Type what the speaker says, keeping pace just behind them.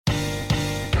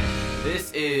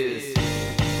This is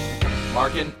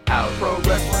Markin Out. Pro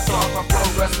wrestling talk by pro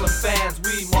wrestling fans.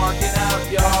 We marking out,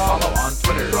 y'all. Follow on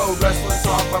Twitter. Pro wrestling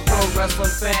talk by pro wrestling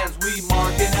fans. We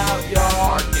marking out,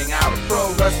 y'all. Marking out.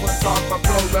 Pro wrestling talk by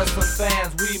pro wrestling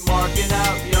fans. We marking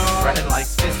out, y'all. Brennan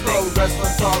likes fisting. Pro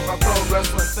wrestling talk by pro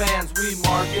wrestling fans. We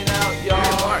marking out, y'all.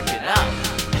 We're marking out.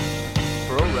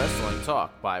 Pro wrestling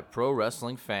talk by pro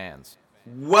wrestling fans.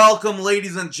 Welcome,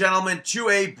 ladies and gentlemen, to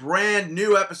a brand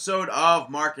new episode of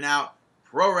Markin Out,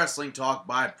 Pro Wrestling Talk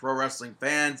by Pro Wrestling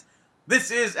Fans. This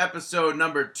is episode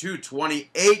number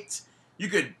 228. You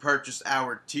could purchase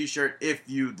our t-shirt if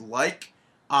you'd like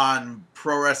on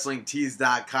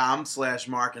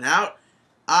prowrestlingtees.com/markinout.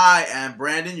 I am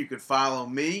Brandon. You could follow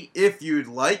me if you'd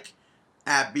like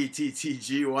at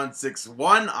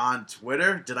BTTG161 on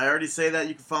Twitter. Did I already say that?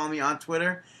 You can follow me on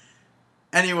Twitter.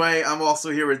 Anyway, I'm also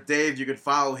here with Dave. You can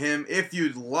follow him if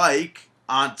you'd like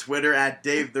on Twitter at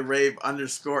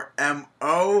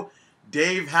DaveTheRave_MO.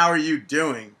 Dave, how are you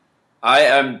doing? I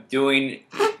am doing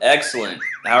excellent.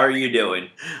 How are you doing?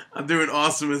 I'm doing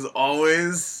awesome as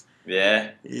always.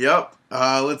 Yeah? Yep.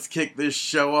 Let's kick this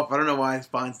show up. I don't know why I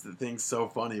find the things so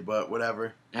funny, but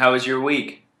whatever. How was your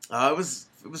week? It was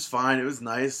fine. It was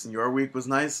nice. And your week was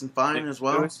nice and fine as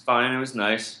well? It was fine. It was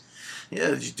nice.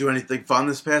 Yeah, did you do anything fun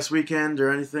this past weekend or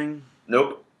anything?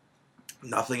 Nope.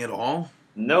 Nothing at all?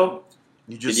 Nope.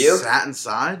 You just Did you? sat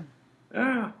inside?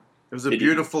 Oh. It was a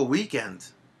beautiful weekend.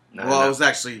 No, Well, it was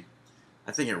actually,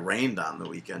 I think it rained on the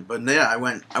weekend. But yeah, I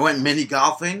went mini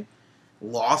golfing,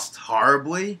 lost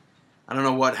horribly. I don't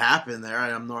know what happened there.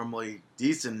 I'm normally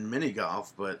decent in mini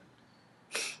golf, but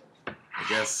I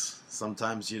guess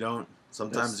sometimes you don't.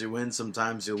 Sometimes you win,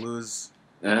 sometimes you lose.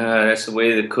 That's the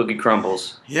way the cookie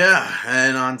crumbles. Yeah,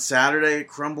 and on Saturday it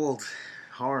crumbled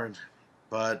hard.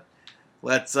 But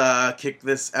let's kick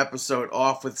this episode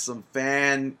off with some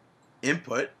fan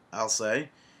input, I'll say.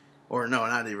 Or no,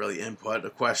 not really input,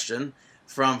 a question.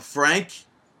 From Frank.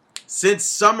 Since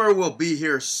summer will be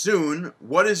here soon,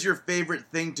 what is your favorite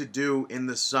thing to do in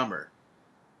the summer?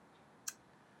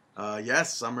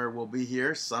 Yes, summer will be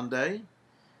here Sunday.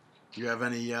 Do you have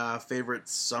any favorite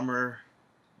summer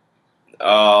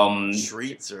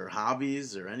treats or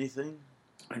hobbies or anything?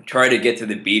 I try to get to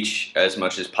the beach as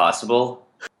much as possible.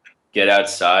 Get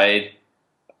outside.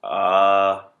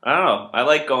 I don't know. I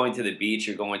like going to the beach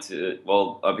or up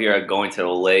here I'm going to the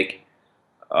lake.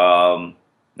 I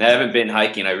haven't been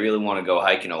hiking. I really want to go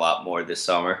hiking a lot more this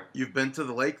summer. You've been to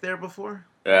the lake there before?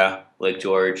 Yeah, Lake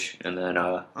George, and then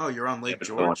Oh, you're on Lake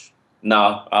George?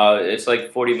 No, it's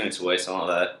like 40 minutes away, something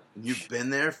like that. You've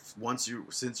been there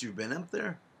since you've been up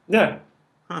there? Yeah.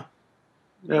 Huh.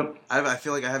 Yep. I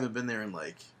feel like I haven't been there in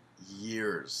like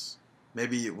years.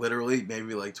 Maybe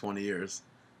like 20 years.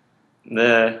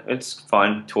 Nah, it's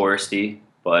fun, touristy,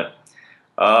 but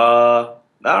I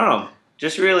don't know.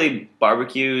 Just really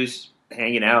barbecues,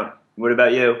 hanging out. What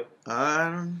about you?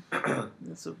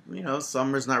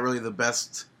 Summer's not really the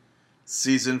best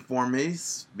season for me,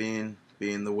 being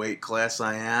the weight class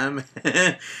I am,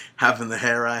 having the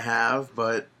hair I have,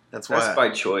 but that's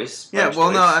by choice. Yes,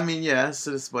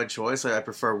 it's by choice. I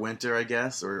prefer winter, I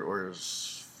guess, or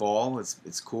fall.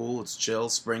 It's cool, it's chill.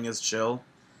 Spring is chill.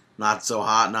 Not so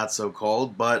hot, not so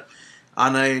cold, but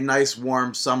on a nice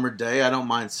warm summer day, I don't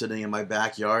mind sitting in my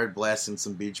backyard blasting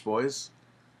some Beach Boys.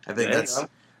 I think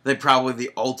they're probably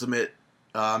the ultimate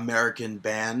American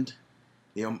band.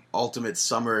 The ultimate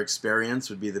summer experience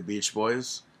would be the Beach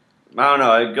Boys. I don't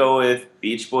know. I'd go with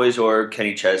Beach Boys or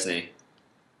Kenny Chesney.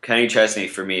 Kenny Chesney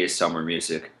for me is summer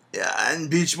music. Yeah, and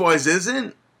Beach Boys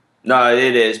isn't? No,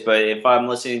 it is. But if I'm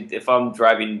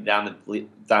driving down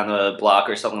the block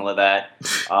or something like that,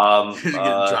 you're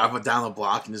gonna drive down the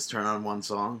block and just turn on one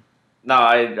song. No,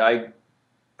 I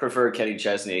prefer Kenny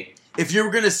Chesney. If you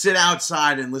were gonna sit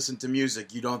outside and listen to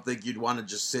music, you don't think you'd want to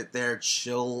just sit there,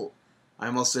 chill? I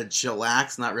almost said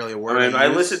chillax, not really a word. I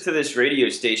listen to this radio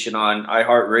station on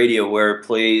iHeartRadio where it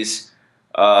plays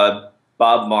Bob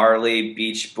Marley,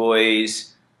 Beach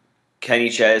Boys, Kenny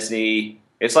Chesney.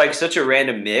 It's like such a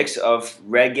random mix of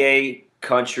reggae,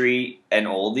 country, and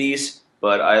oldies,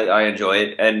 but I enjoy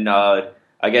it. And I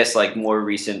guess like more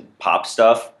recent pop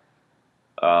stuff.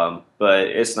 But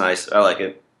it's nice. I like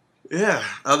it. Yeah.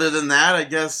 Other than that, I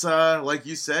guess, like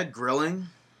you said, grilling.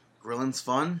 Grilling's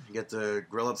fun. You get to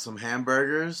grill up some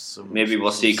hamburgers. Maybe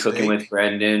we'll see steak. Cooking with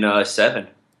Brandon 7.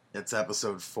 It's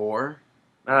episode 4.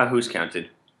 Who's counted?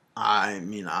 I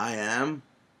am.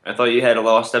 I thought you had a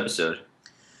lost episode.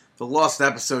 The lost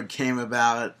episode came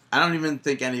about. I don't even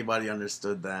think anybody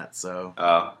understood that. So.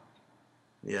 Oh.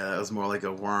 Yeah, it was more like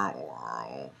a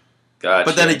whirl. Gotcha.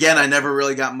 But then again, I never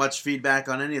really got much feedback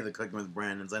on any of the Cooking with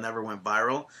Brandons. I never went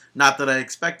viral. Not that I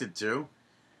expected to.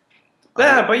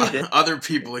 Yeah, but you did. Other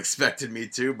people expected me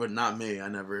to, but not me.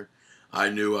 I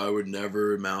knew I would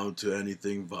never amount to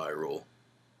anything viral.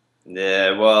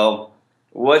 Yeah, well,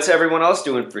 what's everyone else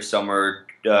doing for summer?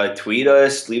 Tweet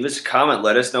us, leave us a comment,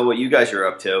 let us know what you guys are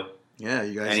up to. Yeah,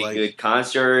 you guys Any like good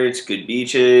concerts, good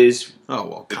beaches, oh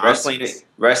well, good concerts.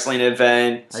 wrestling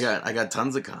events. I got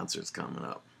tons of concerts coming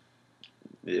up.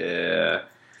 Yeah.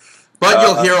 But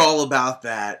you'll hear all about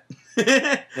that.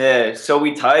 Yeah, so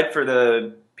we tied for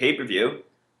the pay-per-view.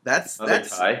 That's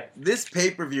tie. This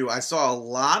pay-per-view, I saw a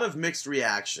lot of mixed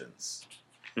reactions.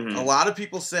 Mm-hmm. A lot of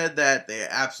people said that they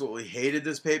absolutely hated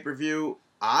this pay-per-view.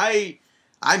 I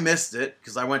missed it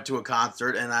because I went to a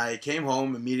concert and I came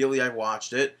home immediately. I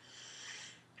watched it,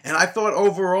 and I thought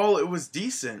overall it was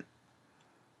decent.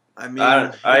 I mean,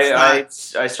 I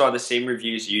saw the same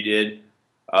reviews you did.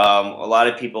 A lot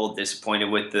of people disappointed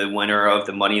with the winner of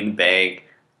the Money in the Bank.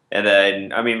 And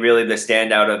then, I mean, really the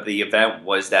standout of the event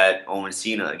was that Owen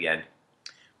Cena again.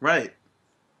 Right.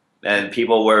 And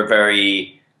people were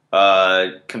very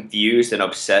confused and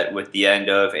upset with the end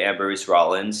of Ambrose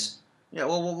Rollins. Yeah,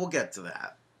 well, we'll get to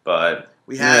that. But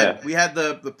we had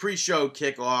the pre-show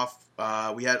kickoff.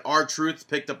 We had R-Truth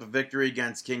picked up a victory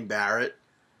against King Barrett.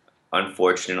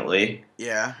 Unfortunately.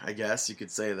 Yeah, I guess you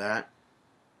could say that.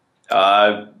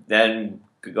 Then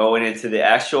going into the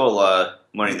actual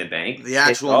Money in the Bank. The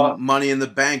actual Money in the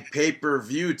Bank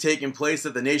pay-per-view taking place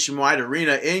at the Nationwide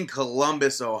Arena in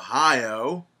Columbus,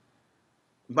 Ohio.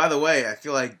 By the way, I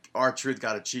feel like R-Truth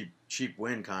got a cheap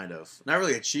win, kind of. Not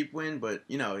really a cheap win, but,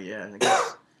 yeah, I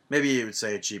guess maybe you would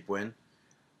say a cheap win.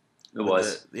 It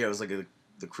was. It was like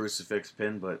the crucifix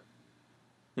pin, but,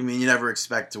 I mean, you never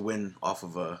expect to win off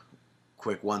of a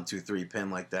quick 1-2-3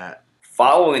 pin like that.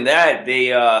 Following that,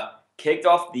 they kicked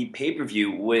off the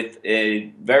pay-per-view with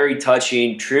a very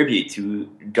touching tribute to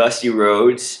Dusty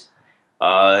Rhodes.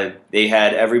 They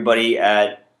had everybody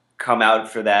come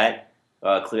out for that,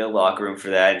 clear the locker room for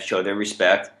that, and show their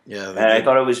respect. Yeah, and I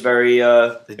thought it was very,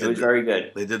 very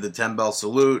good. They did the 10-bell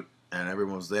salute, and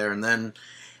everyone was there. And then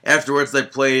afterwards, they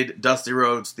played Dusty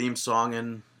Rhodes' theme song,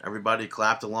 and everybody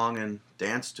clapped along and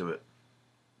danced to it.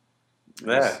 It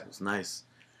was nice.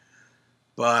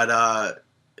 But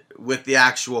with the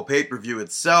actual pay-per-view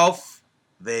itself,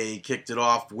 they kicked it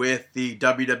off with the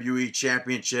WWE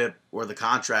Championship or the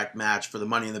contract match for the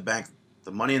Money in the Bank.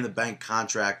 The Money in the Bank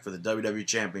contract for the WWE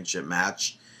Championship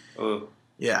match. Oh.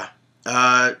 Yeah.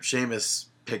 Sheamus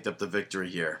picked up the victory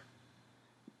here.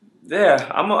 Yeah,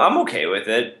 I'm okay with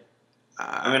it.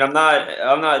 I mean, I'm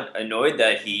not annoyed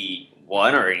that he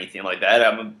won or anything like that.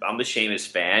 I'm a Sheamus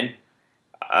fan.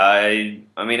 I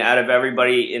mean, out of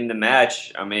everybody in the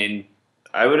match, I mean,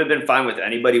 I would have been fine with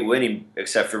anybody winning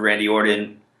except for Randy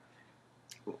Orton.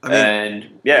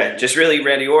 Just really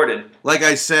Randy Orton. Like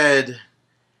I said,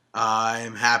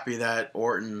 I'm happy that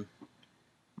Orton.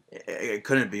 It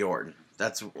couldn't be Orton.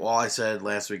 That's all I said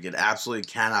last week. It absolutely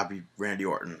cannot be Randy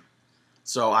Orton.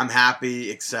 So I'm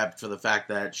happy, except for the fact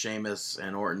that Sheamus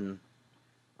and Orton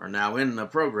are now in a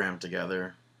program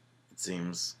together. It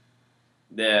seems.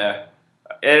 Yeah.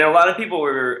 And a lot of people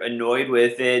were annoyed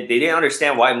with it. They didn't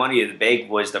understand why Money in the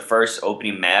Bank was the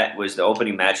opening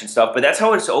match and stuff. But that's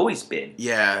how it's always been.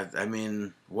 Yeah, I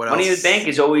mean, what else? Money in the Bank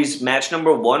is always match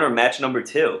number 1 or match number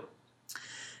 2.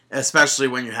 Especially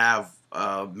when you have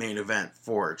a main event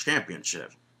for a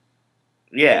championship.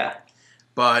 Yeah.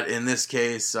 But in this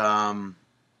case, I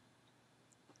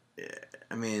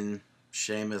mean,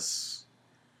 Sheamus.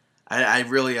 I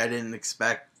really didn't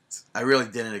expect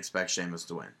Sheamus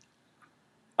to win.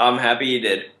 I'm happy you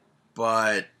did.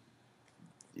 But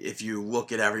if you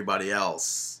look at everybody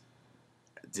else,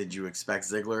 did you expect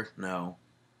Ziggler? No.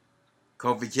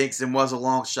 Kofi Kingston was a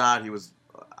long shot. He was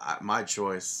my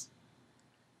choice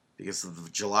because of the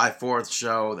July 4th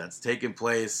show that's taking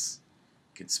place.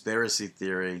 Conspiracy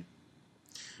theory.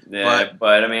 Yeah,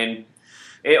 but I mean,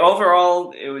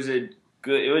 overall, it was a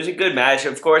good match.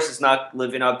 Of course, it's not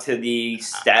living up to the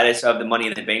status of the Money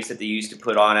in the Banks that they used to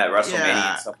put on at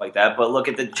WrestleMania and stuff like that. But look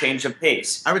at the change of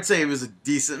pace. I would say it was a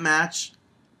decent match.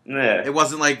 Yeah. It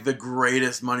wasn't like the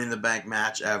greatest Money in the Bank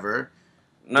match ever.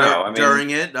 No,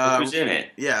 during it, who's in it?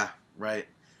 Yeah, right.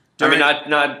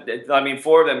 I mean,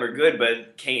 4 of them are good,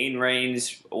 but Kane,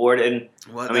 Reigns, Orton.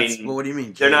 What do you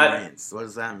mean? They're not. Reigns? What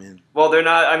does that mean? Well, they're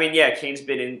not. I mean, yeah, Kane's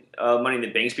been in Money in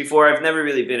the Banks before. I've never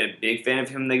really been a big fan of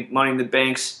him. The Money in the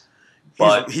Banks,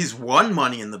 but he's won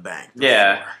Money in the Bank before.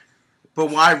 Yeah. But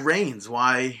why Reigns?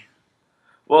 Why?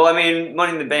 Well, I mean,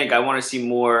 Money in the Bank, I want to see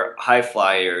more high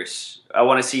flyers. I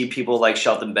want to see people like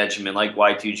Shelton Benjamin, like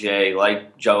Y2J,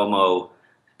 like Jomo,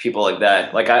 people like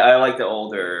that. Like, I like the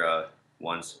older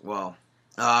ones. Well,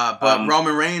 but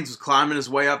Roman Reigns was climbing his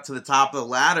way up to the top of the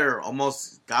ladder,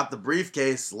 almost got the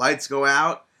briefcase. Lights go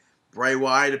out. Bray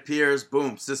Wyatt appears.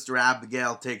 Boom. Sister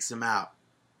Abigail takes him out.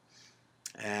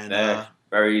 And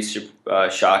very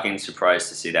shocking surprise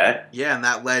to see that. Yeah, and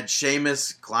that led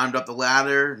Sheamus climbed up the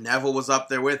ladder. Neville was up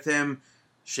there with him.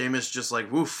 Sheamus just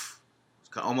like woof,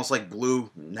 almost like blew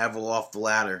Neville off the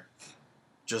ladder.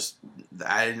 Just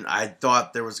I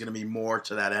thought there was going to be more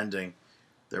to that ending.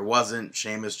 There wasn't.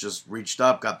 Sheamus just reached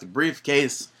up, got the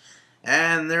briefcase,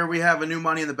 and there we have a new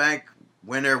Money in the Bank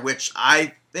winner, which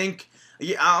I think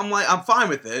I'm fine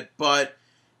with it, but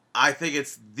I think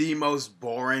it's the most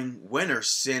boring winner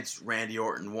since Randy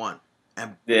Orton won.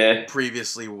 And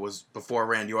previously was before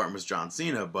Randy Orton was John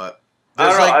Cena, but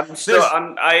I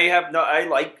don't know.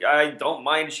 I don't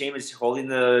mind Sheamus holding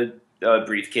the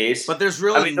briefcase, but there's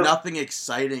really nothing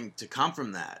exciting to come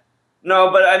from that.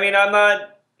 No, but I mean, I'm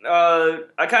not.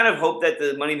 I kind of hope that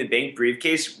the Money in the Bank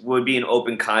briefcase would be an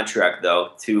open contract,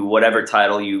 though, to whatever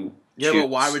title you choose. Yeah, but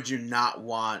why would you not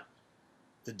want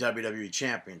the WWE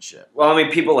Championship? Well, I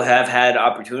mean, people have had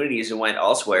opportunities and went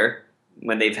elsewhere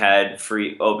when they've had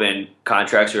free open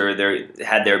contracts or they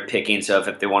had their pickings of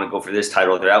if they want to go for this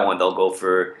title or that one, they'll go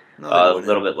for a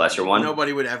little bit lesser one.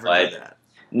 Nobody would ever do that.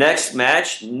 Next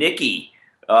match, Nikki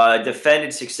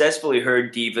defended successfully her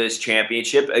Divas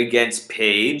Championship against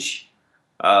Paige.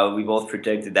 We both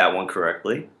predicted that one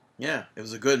correctly. Yeah, it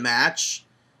was a good match.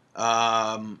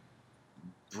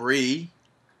 Brie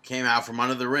came out from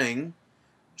under the ring,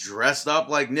 dressed up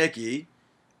like Nikki.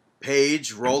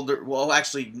 Paige rolled her. Well,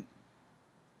 actually,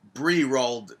 Brie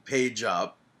rolled Paige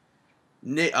up.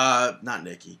 Not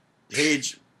Nikki.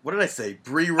 Paige. What did I say?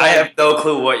 Brie rolled. I have no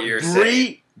clue what you're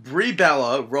saying. Brie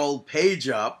Bella rolled Paige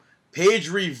up. Paige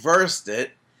reversed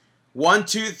it. 1,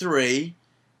 2, 3.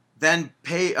 Then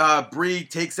Brie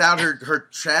takes out her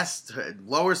chest,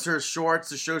 lowers her shorts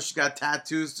to show she's got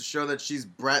tattoos to show that she's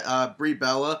Brie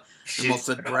Bella. Almost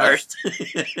said breast.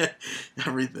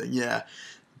 Everything, yeah.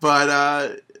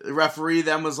 But the referee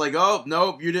then was like, oh,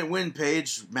 nope, you didn't win,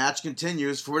 Paige. Match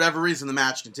continues. For whatever reason, the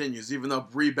match continues, even though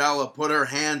Brie Bella put her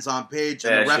hands on Paige,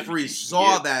 and the referee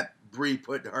saw that Brie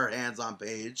put her hands on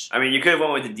Paige. I mean, you could have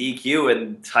went with the DQ,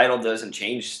 and the title doesn't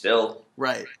change still.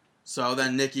 Right. So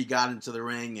then Nikki got into the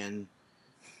ring, and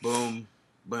boom,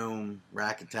 boom,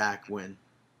 rack attack, win.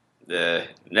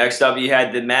 Next up, you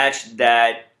had the match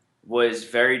that was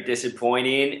very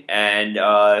disappointing, and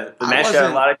the match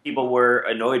that a lot of people were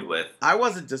annoyed with. I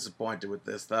wasn't disappointed with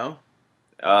this, though.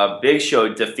 Big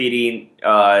Show defeating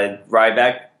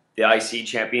Ryback, the IC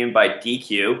champion, by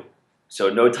DQ, so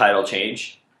no title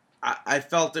change. I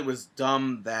felt it was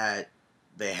dumb that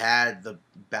they had the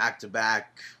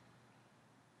back-to-back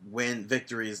win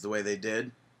victories the way they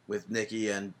did with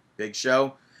Nikki and Big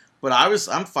Show, but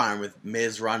I'm fine with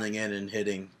Miz running in and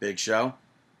hitting Big Show.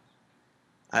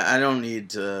 I don't need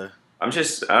to. I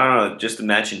don't know, just the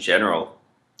match in general.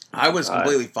 I was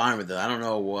completely fine with it. I don't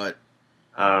know what.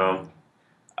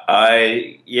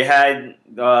 You had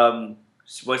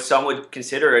what some would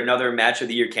consider another match of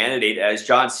the year candidate as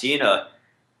John Cena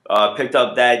picked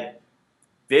up that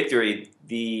victory.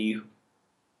 The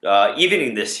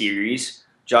evening this series.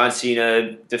 John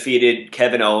Cena defeated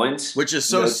Kevin Owens, which is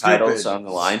so stupid. Titles on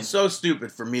the line. So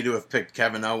stupid for me to have picked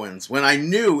Kevin Owens when I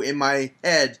knew in my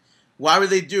head, why would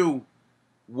they do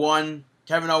one?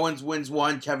 Kevin Owens wins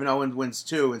 1, Kevin Owens wins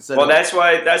 2 instead. Well, that's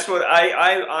what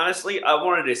I honestly I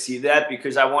wanted to see that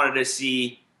because I wanted to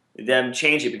see them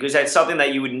change it because that's something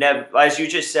that you would never, as you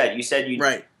just said. You said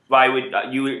right. Why would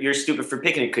you're stupid for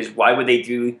picking it because why would they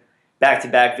do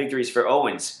back-to-back victories for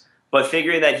Owens? But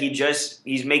figuring that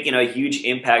he's making a huge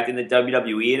impact in the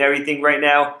WWE and everything right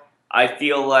now, I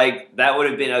feel like that would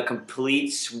have been a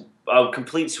complete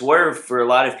swerve for a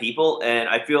lot of people, and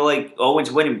I feel like Owens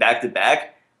winning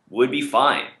back-to-back would be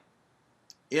fine.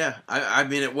 Yeah, I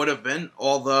mean it would have been,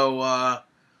 although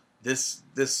this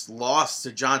loss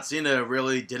to John Cena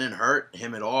really didn't hurt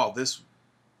him at all. This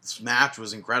match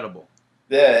was incredible.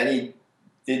 Yeah, and he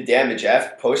did damage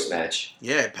after post-match.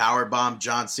 Yeah, powerbombed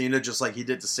John Cena just like he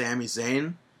did to Sami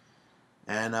Zayn.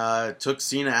 And took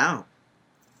Cena out.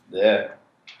 Yeah.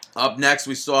 Up next,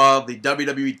 we saw the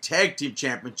WWE Tag Team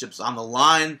Championships on the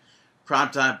line.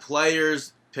 Primetime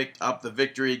Players picked up the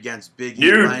victory against Big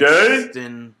E,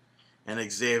 Langston,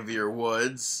 and Xavier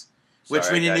Woods. Which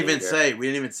we didn't even say. We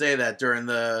didn't even say that during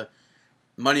the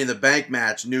Money in the Bank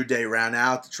match. New Day ran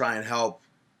out to try and help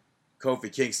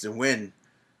Kofi Kingston win.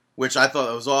 which I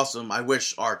thought was awesome. I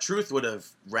wish R-Truth would have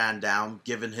ran down,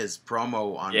 given his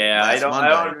promo on I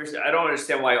Monday. I don't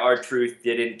understand why R-Truth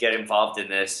didn't get involved in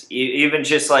this. Even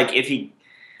just like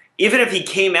even if he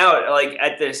came out like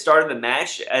at the start of the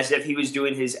match as if he was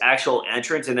doing his actual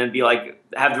entrance, and then be like,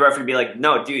 have the referee be like,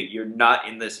 "No, dude, you're not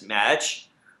in this match."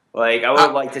 Like, I would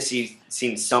have liked to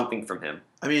seen something from him.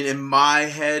 I mean, in my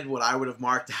head, what I would have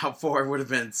marked out for would have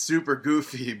been super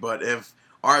goofy. But if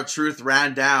R-Truth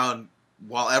ran down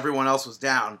while everyone else was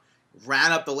down,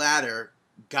 ran up the ladder,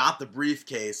 got the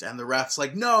briefcase, and the ref's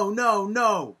like,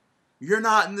 no, you're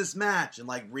not in this match, and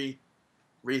like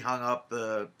re-hung up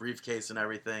the briefcase and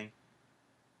everything.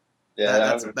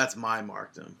 Yeah, that's my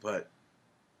markdom. But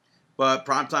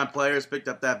Primetime Players picked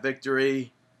up that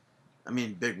victory. I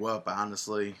mean, big whoop,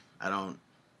 honestly. What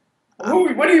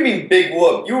do you mean, big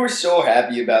whoop? You were so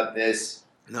happy about this.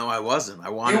 No, I wasn't. I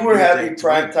wanted. You were happy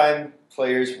Primetime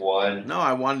Players won. No,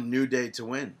 I wanted New Day to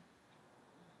win.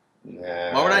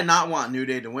 Nah. Why would I not want New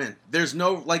Day to win? There's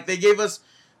no, like, they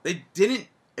didn't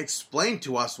explain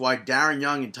to us why Darren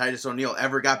Young and Titus O'Neil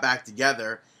ever got back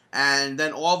together, and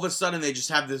then all of a sudden they just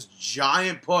have this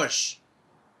giant push.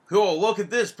 Cool, look at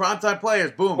this, Primetime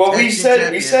Players, boom. Well, we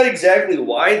said exactly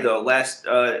why, though. I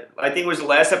think it was the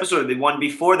last episode, the one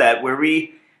before that, where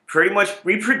we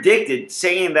predicted,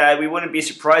 saying that we wouldn't be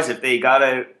surprised if they got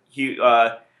a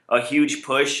huge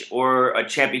push or a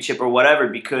championship or whatever,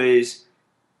 because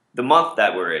the month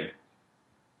that we're in,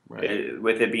 right,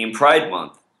 with it being Pride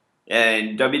Month,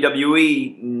 and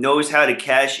WWE knows how to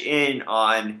cash in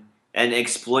on and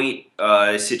exploit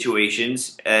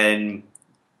situations, and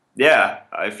yeah,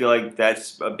 I feel like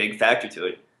that's a big factor to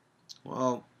it.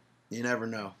 Well, you never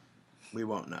know. We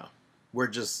won't know. We're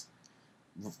just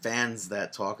fans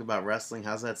that talk about wrestling.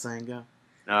 How's that saying go?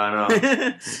 No.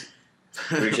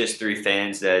 We're just three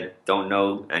fans that don't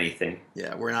know anything.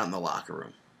 Yeah, we're not in the locker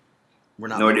room. We're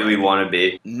not. Nor do we want to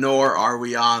be. Nor are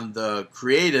we on the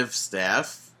creative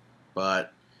staff.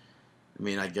 But, I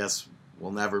mean, I guess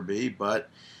we'll never be. But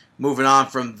moving on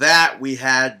from that, we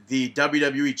had the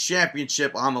WWE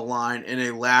Championship on the line in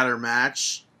a ladder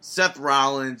match. Seth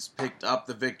Rollins picked up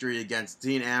the victory against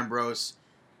Dean Ambrose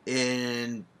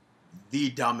in the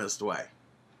dumbest way.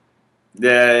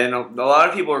 Yeah, and a lot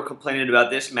of people were complaining about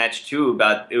this match too.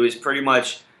 It was pretty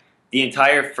much the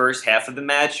entire first half of the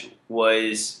match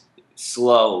was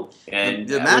slow, and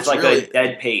the it match was like really, a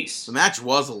dead pace. The match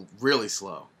was really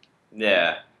slow.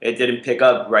 Yeah, it didn't pick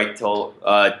up right till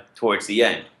towards the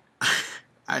end.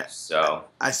 I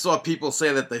saw people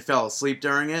say that they fell asleep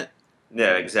during it.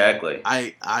 Yeah, exactly.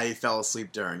 I fell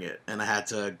asleep during it, and I had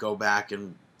to go back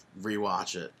and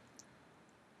rewatch it.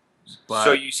 But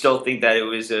so you still think that it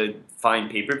was a fine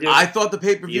pay-per-view? I thought the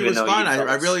pay-per-view was fine.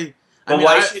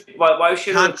 Why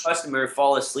should a customer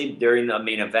fall asleep during the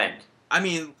main event? I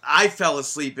mean, I fell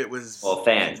asleep. It was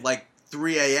like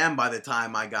 3 a.m. by the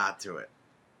time I got to it.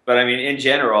 But I mean, in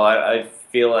general, I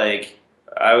feel like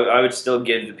I would still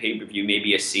give the pay-per-view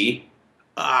maybe a C.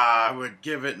 I would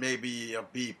give it maybe a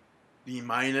B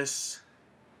minus.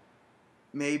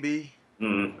 Maybe.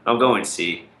 I'm going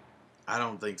C. I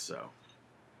don't think so.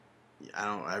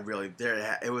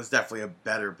 It was definitely a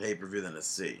better pay-per-view than a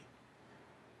C.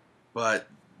 But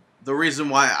the reason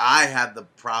why I had the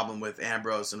problem with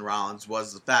Ambrose and Rollins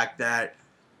was the fact that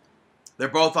they're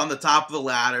both on the top of the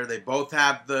ladder. They both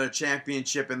have the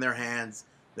championship in their hands.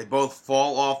 They both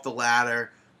fall off the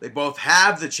ladder. They both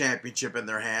have the championship in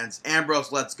their hands.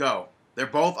 Ambrose lets go. They're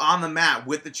both on the mat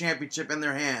with the championship in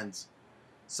their hands.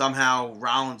 Somehow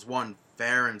Rollins won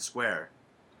fair and square.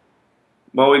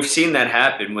 Well, we've seen that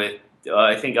happen with,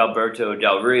 I think, Alberto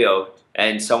Del Rio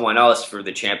and someone else for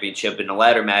the championship in a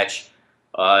ladder match.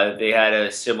 They had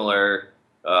a similar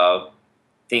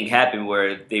thing happen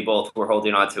where they both were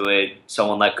holding on to it.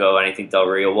 Someone let go, and I think Del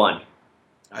Rio won.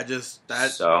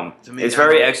 To me, it's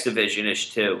very X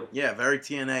Division-ish too. Yeah, very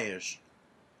TNA-ish.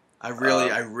 I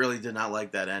really did not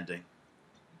like that ending.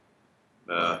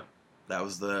 That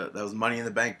was Money in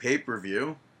the Bank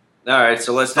pay-per-view. All right,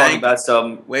 so let's talk about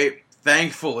some. Wait,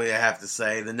 thankfully, I have to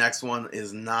say the next one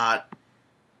is not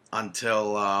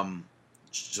until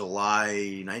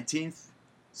July 19th,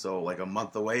 so like a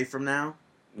month away from now.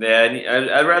 Yeah,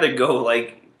 I'd rather go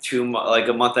like a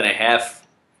month and a half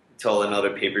till another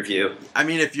pay-per-view. I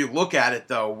mean, if you look at it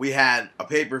though, we had a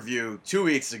pay-per-view 2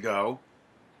 weeks ago.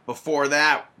 Before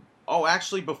that,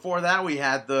 we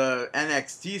had the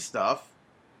NXT stuff.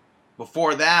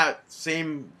 Before that,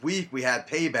 same week, we had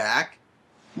Payback.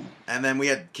 And then we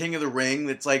had King of the Ring.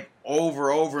 That's like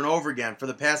over and over again for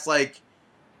the past like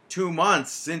 2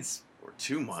 months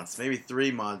maybe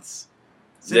 3 months.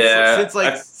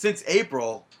 Since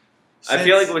April. I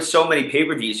feel like with so many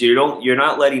pay-per-views, you're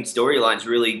not letting storylines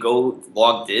really go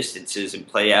long distances and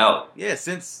play out. Yeah,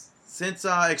 since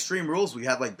Extreme Rules, we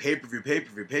had like pay-per-view.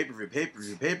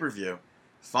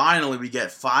 Finally, we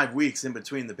get 5 weeks in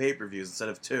between the pay-per-views instead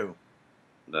of 2.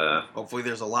 Hopefully,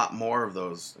 there's a lot more of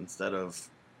those instead of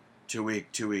 2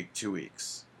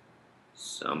 weeks.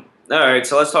 So, all right,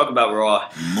 so let's talk about Raw.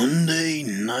 Monday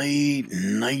Night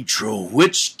Nitro,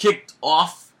 which kicked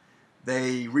off.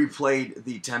 They replayed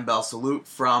the 10-bell salute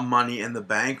from Money in the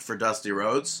Bank for Dusty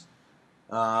Rhodes.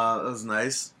 That was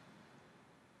nice.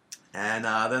 And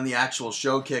then the actual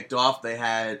show kicked off. They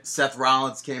had Seth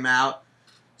Rollins came out,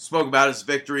 spoke about his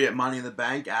victory at Money in the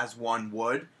Bank, as one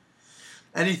would.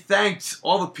 And he thanked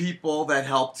all the people that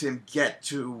helped him get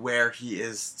to where he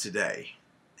is today.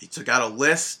 He took out a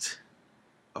list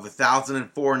of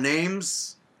 1,004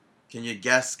 names. Can you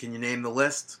guess? Can you name the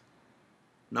list?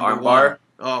 Number Armbar. 1.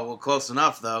 Oh, well, close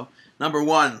enough, though. Number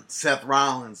 1, Seth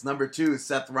Rollins. Number 2,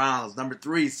 Seth Rollins. Number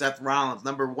 3, Seth Rollins.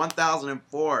 Number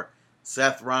 1,004,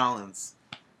 Seth Rollins.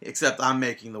 Except I'm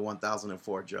making the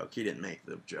 1,004 joke. He didn't make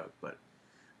the joke, but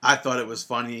I thought it was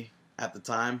funny at the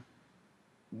time.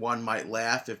 One might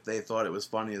laugh if they thought it was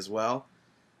funny as well.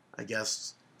 I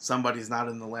guess somebody's not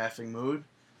in the laughing mood.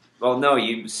 Well, no,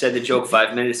 you said the joke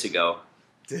 5 minutes ago.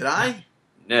 Did I?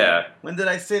 Yeah. When did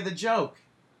I say the joke?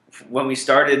 When we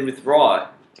started with Raw.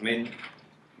 I mean,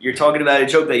 you're talking about a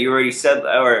joke that you already said,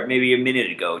 or maybe a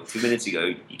minute ago, 2 minutes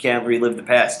ago. You can't relive the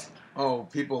past. Oh,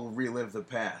 people relive the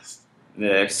past.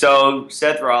 Yeah. So,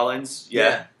 Seth Rollins,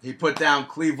 yeah. He put down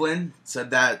Cleveland,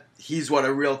 said that he's what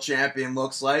a real champion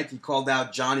looks like. He called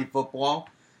out Johnny Football,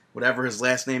 whatever his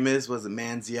last name is. Was it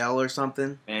Manziel or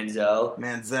something?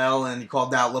 Manziel, and he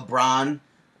called out LeBron.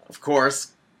 Of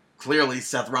course, clearly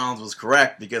Seth Rollins was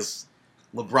correct because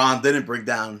LeBron didn't bring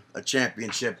down a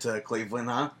championship to Cleveland,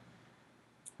 huh?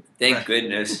 Thank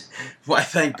goodness. Why,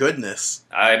 thank goodness.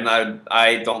 I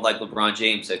don't like LeBron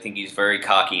James. I think he's very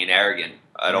cocky and arrogant.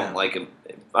 I don't like him.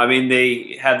 I mean,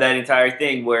 they have that entire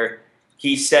thing where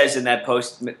he says in that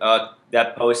post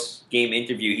game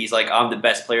interview, he's like, "I'm the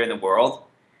best player in the world,"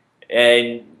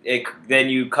 and then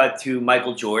you cut to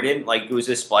Michael Jordan, like it was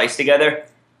a splice together,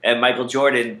 and Michael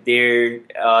Jordan, their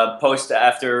post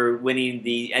after winning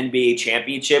the NBA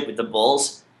championship with the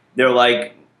Bulls, they're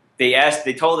like.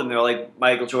 They told him, they're like,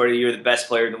 Michael Jordan, you're the best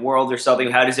player in the world or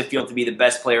something. How does it feel to be the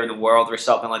best player in the world or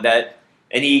something like that?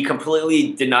 And he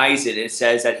completely denies it and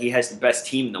says that he has the best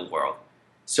team in the world.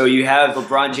 So you have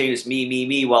LeBron James,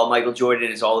 me, while Michael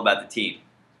Jordan is all about the team.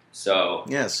 So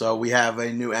yeah, so we have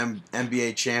a new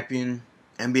NBA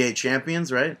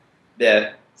champions, right?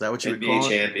 Yeah. Is that what you would call NBA it?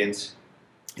 champions.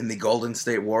 In the Golden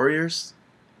State Warriors.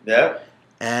 Yeah.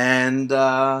 And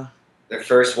Their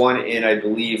first one in, I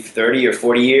believe, 30 or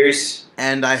 40 years.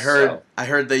 And I heard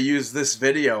they used this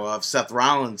video of Seth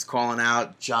Rollins calling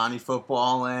out Johnny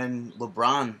Football and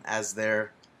LeBron as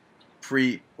their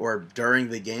pre or during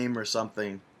the game or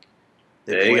something.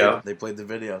 They played the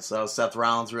video. So Seth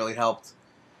Rollins really helped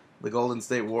the Golden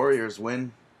State Warriors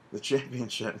win the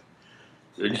championship.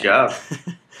 good job.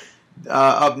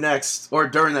 Up next, or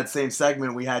during that same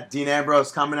segment, we had Dean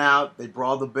Ambrose coming out. They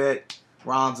brawled a bit.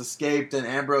 Rollins escaped, and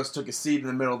Ambrose took a seat in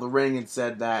the middle of the ring and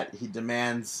said that he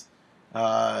demands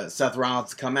Seth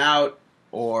Rollins to come out,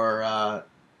 or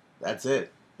that's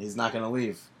it. He's not going to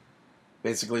leave.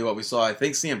 Basically what we saw. I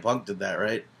think CM Punk did that,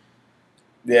 right?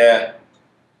 Yeah.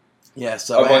 Yeah,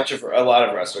 so... A lot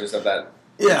of wrestlers have that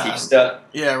stuff.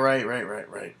 Yeah,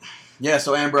 right. Yeah,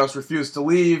 so Ambrose refused to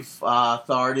leave.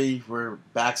 Authority were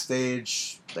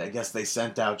backstage. I guess they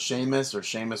sent out Sheamus, or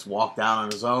Sheamus walked out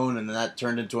on his own, and then that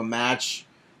turned into a match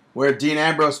where Dean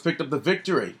Ambrose picked up the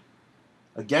victory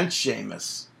against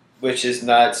Sheamus. Which is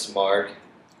not smart.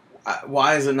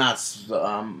 Why is it not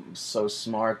so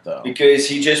smart, though? Because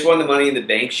he just won the Money in the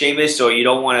Bank, Sheamus, so you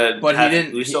don't want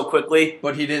to lose so quickly.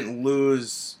 But he didn't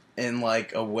lose in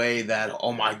like a way that,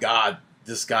 oh my God,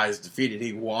 this guy's defeated.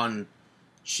 He won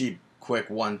cheap, quick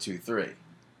 1, 2, 3.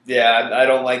 Yeah, I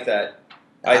don't like that.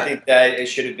 I think that it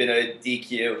should have been a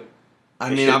DQ.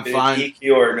 I'm fine.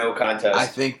 DQ or no contest. I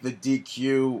think the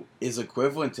DQ is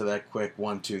equivalent to that quick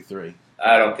 1, 2, 3.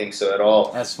 I don't think so at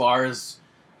all. As far as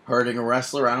hurting a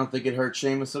wrestler, I don't think it hurt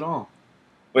Sheamus at all.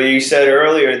 But you said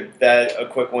earlier that a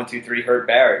quick 1, 2, 3 hurt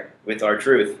Barrett with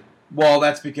R-Truth. Well,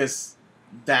 that's because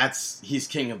he's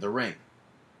king of the ring.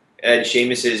 And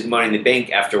Sheamus is Money in the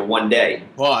Bank after one day.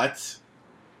 But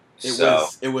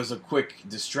it was a quick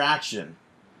distraction.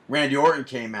 Randy Orton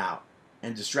came out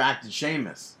and distracted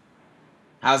Sheamus.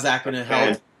 How's that going to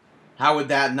help? How would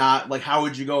that not, like, how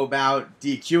would you go about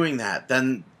DQing that?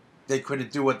 Then they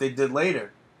couldn't do what they did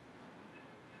later.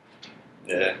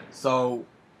 Yeah. So,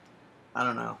 I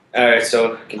don't know. All right,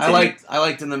 so continue. I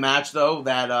liked in the match though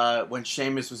that when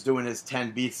Sheamus was doing his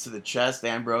 10 beats to the chest,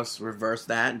 Ambrose reversed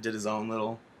that and did his own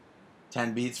little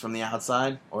 10 beats from the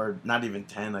outside, or not even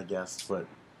 10, I guess. But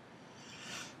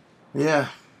yeah,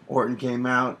 Orton came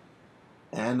out,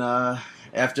 and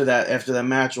after that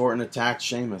match, Orton attacked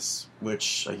Sheamus,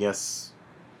 which I guess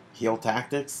heel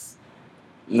tactics.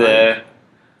 The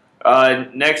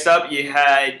next up, you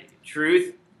had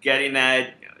Truth getting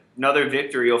another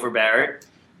victory over Barrett.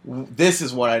 This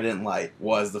is what I didn't like,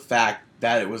 was the fact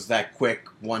that it was that quick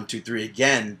 1, 2, 3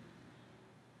 again,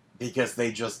 because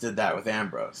they just did that with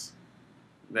Ambrose.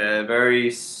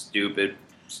 Very stupid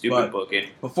booking.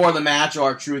 Before the match,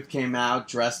 R-Truth came out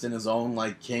dressed in his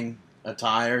own king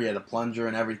attire. He had a plunger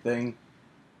and everything,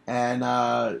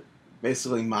 and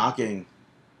basically mocking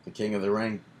the King of the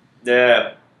Ring.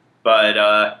 Yeah,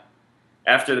 but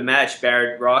after the match,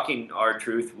 Barrett rocking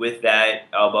R-Truth with that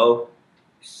elbow.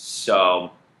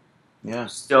 So yeah,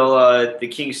 still the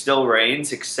King still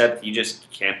reigns, except you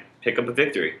just can't pick up a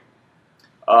victory.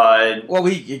 Well,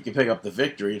 he can pick up the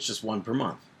victory. It's just one per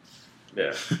month.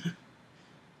 Yeah.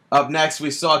 Up next, we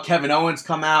saw Kevin Owens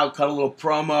come out, cut a little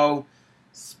promo,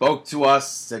 spoke to us,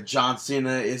 said John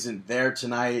Cena isn't there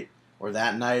tonight or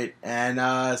that night, and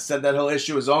said that he'll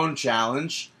issue his own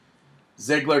challenge.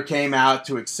 Ziggler came out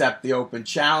to accept the open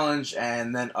challenge,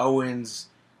 and then Owens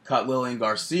cut Lillian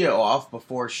Garcia off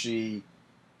before she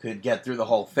could get through the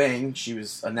whole thing. She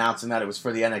was announcing that it was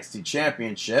for the NXT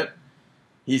Championship.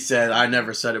 He said, I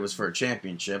never said it was for a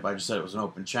championship. I just said it was an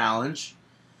open challenge.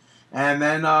 And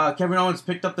then Kevin Owens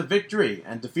picked up the victory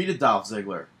and defeated Dolph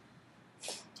Ziggler,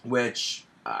 which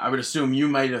I would assume you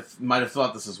might have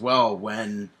thought this as well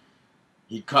when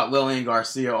he cut Lillian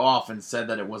Garcia off and said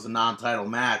that it was a non-title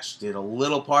match. Did a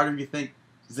little part of you think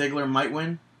Ziggler might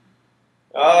win?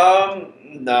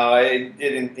 No, I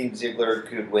didn't think Ziggler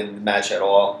could win the match at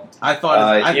all. I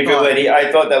thought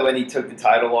that when he took the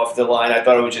title off the line, I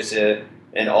thought it was just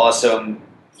an awesome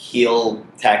heel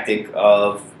tactic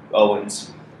of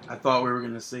Owens. I thought we were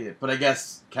going to see it, but I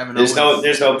guess Kevin Owens...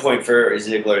 There's no point for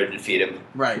Ziggler to defeat him.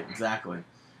 Right, exactly.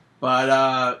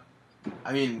 But,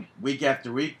 week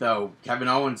after week, though, Kevin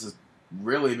Owens has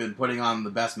really been putting on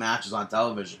the best matches on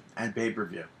television and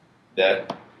pay-per-view. Yeah.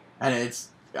 And it's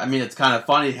kind of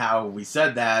funny how we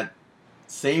said that.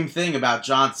 Same thing about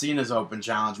John Cena's open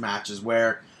challenge matches,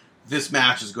 where this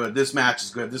match is good, this match is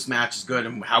good, this match is good,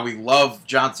 and how we love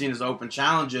John Cena's open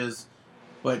challenges,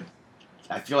 but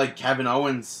I feel like Kevin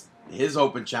Owens, his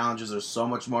open challenges are so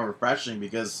much more refreshing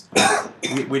because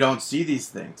we don't see these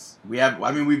things. We've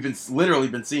literally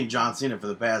been seeing John Cena for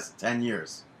the past 10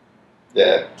 years.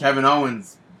 Yeah. Kevin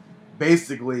Owens,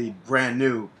 basically brand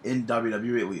new in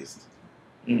WWE at least.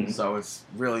 Mm-hmm. So it's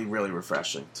really, really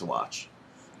refreshing to watch.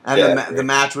 And the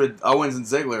match with Owens and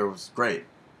Ziggler was great.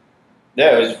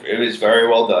 Yeah, it was very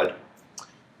well done.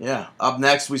 Yeah. Up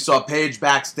next, we saw Paige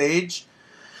backstage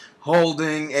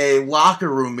holding a locker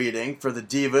room meeting for the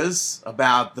Divas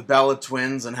about the Bella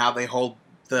Twins and how they hold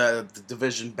the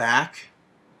division back.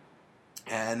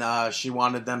 And she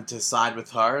wanted them to side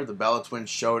with her. The Bella Twins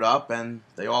showed up, and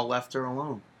they all left her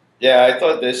alone. Yeah, I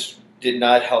thought this did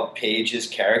not help Paige's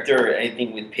character or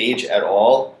anything with Paige at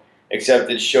all, except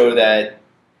to show that,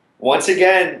 once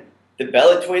again, the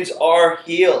Bella Twins are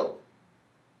heel.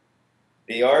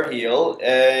 They are heel,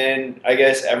 and I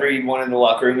guess everyone in the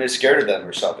locker room is scared of them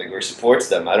or something, or supports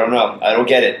them. I don't know. I don't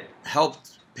get it.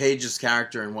 Helped Paige's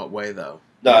character in what way, though?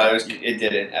 No, it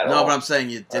didn't at all. No, but I'm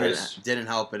saying you didn't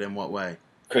help it in what way?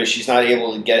 Because she's not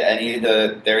able to get any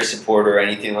of their support or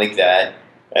anything like that,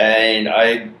 and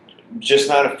I'm just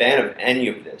not a fan of any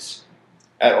of this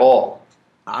at all.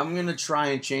 I'm going to try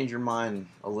and change your mind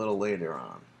a little later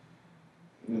on.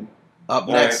 Mm. Up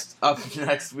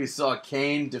next, we saw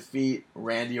Kane defeat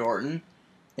Randy Orton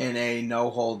in a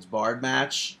no-holds-barred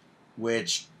match,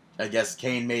 which I guess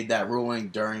Kane made that ruling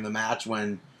during the match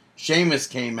when Sheamus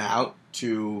came out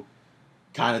to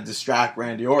kind of distract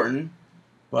Randy Orton.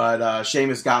 But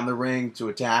Sheamus got in the ring to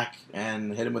attack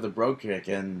and hit him with a bro kick,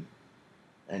 and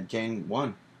Kane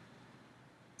won.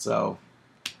 So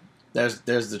there's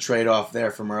the trade-off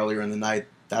there from earlier in the night.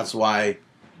 That's why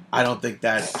I don't think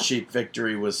that cheap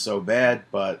victory was so bad,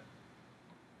 but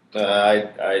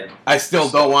I still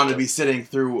don't want to be sitting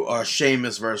through a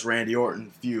Sheamus versus Randy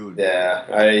Orton feud.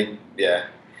 Yeah.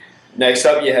 Next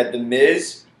up, you had The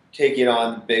Miz taking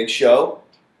on The Big Show.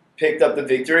 Picked up the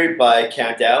victory by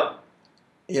count out.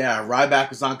 Yeah, Ryback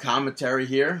was on commentary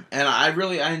here, and I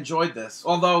enjoyed this.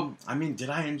 Although, did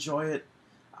I enjoy it?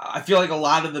 I feel like a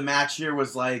lot of the match here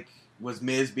was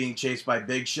Miz being chased by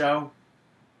Big Show.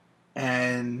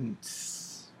 And,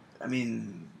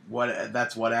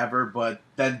 that's whatever. But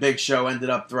then Big Show ended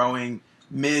up throwing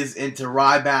Miz into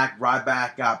Ryback.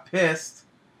 Ryback got pissed,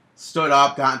 stood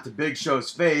up, got into Big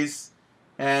Show's face,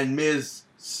 and Miz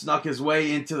snuck his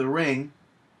way into the ring.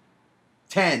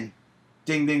 10.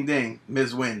 Ding, ding, ding.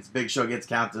 Miz wins. Big Show gets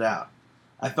counted out.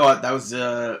 I thought that was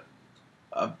a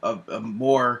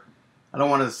more, I don't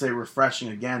want to say refreshing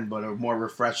again, but a more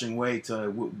refreshing way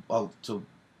to I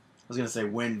was going to say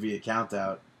win via count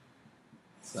out.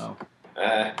 So.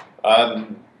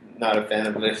 I'm not a fan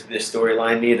of this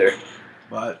storyline either.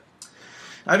 But,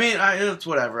 I mean, it's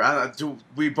whatever. Do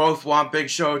we both want Big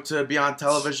Show to be on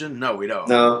television? No, we don't.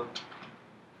 No.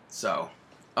 So,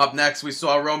 up next, we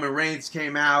saw Roman Reigns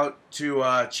came out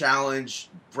to challenge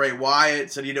Bray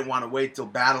Wyatt. Said he didn't want to wait till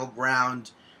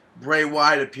Battleground. Bray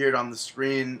Wyatt appeared on the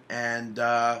screen, and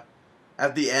at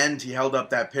the end, he held up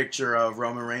that picture of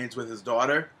Roman Reigns with his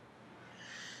daughter.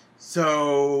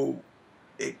 So,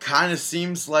 it kind of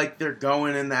seems like they're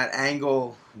going in that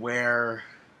angle where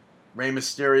Rey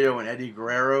Mysterio and Eddie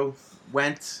Guerrero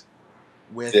went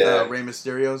with Rey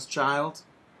Mysterio's child,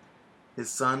 his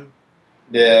son.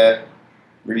 Yeah,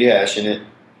 rehashing it.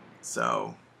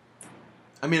 So,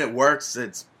 I mean, it works.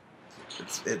 It's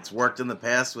worked in the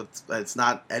past. It's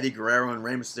not Eddie Guerrero and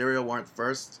Rey Mysterio weren't the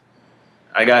first.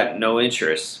 I got no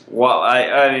interest. Well,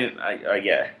 I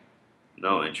yeah,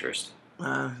 no interest.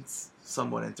 It's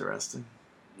somewhat interesting.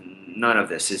 None of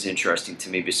this is interesting to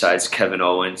me besides Kevin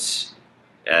Owens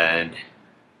and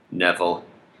Neville.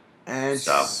 And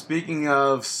speaking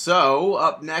of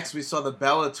up next we saw the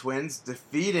Bella Twins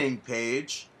defeating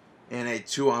Paige in a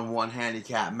 2-on-1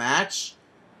 handicap match.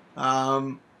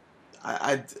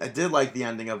 I did like the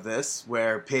ending of this,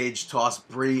 where Paige tossed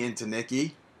Brie into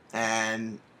Nikki,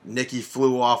 and Nikki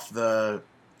flew off the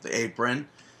apron.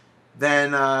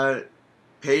 Then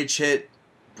Paige hit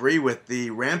Brie with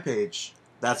the Rampage.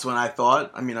 That's when I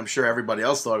thought, I mean, I'm sure everybody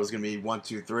else thought it was going to be 1,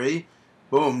 2, 3.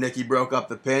 Boom, Nikki broke up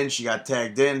the pin. She got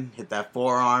tagged in, hit that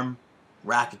forearm,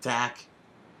 rack attack,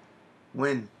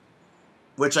 win.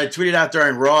 Which I tweeted out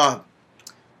during Raw.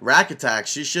 Rack attack,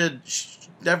 she should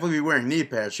definitely be wearing knee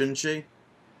pads, shouldn't she?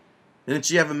 Didn't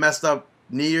she have a messed up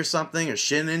knee or something, a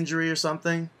shin injury or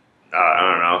something? I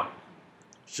don't know.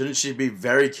 Shouldn't she be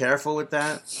very careful with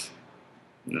that?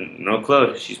 No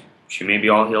clue. She may be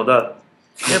all healed up.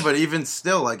 Yeah, but even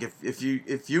still, like if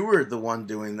you were the one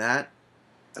doing that,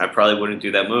 I probably wouldn't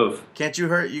do that move. Can't you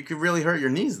hurt? You could really hurt your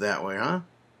knees that way, huh?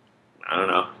 I don't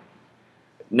know.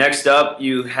 Next up,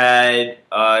 you had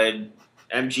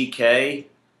MGK.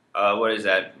 What is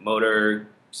that? Motor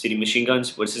City Machine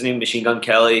Guns. What's his name? Machine Gun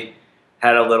Kelly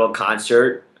had a little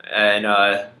concert, and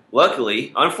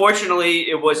luckily, unfortunately,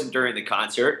 it wasn't during the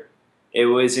concert. It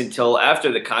was until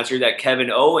after the concert that Kevin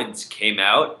Owens came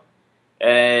out,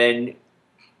 and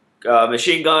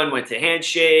Machine Gun went to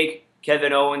handshake.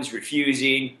 Kevin Owens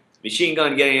refusing. Machine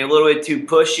Gun getting a little bit too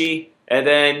pushy, and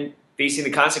then facing the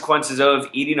consequences of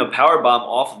eating a powerbomb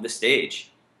off of the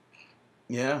stage.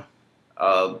 Yeah.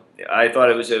 I thought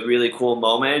it was a really cool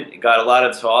moment. It got a lot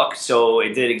of talk, so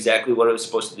it did exactly what it was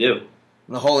supposed to do.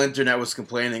 The whole internet was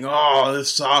complaining, oh,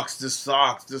 this sucks,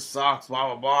 blah,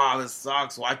 blah, blah, this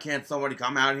sucks. Why can't somebody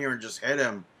come out here and just hit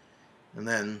him? And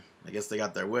then, I guess they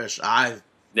got their wish. But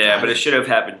it should have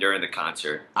happened during the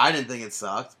concert. I didn't think it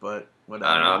sucked, but whatever.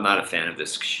 I don't know. I'm not a fan of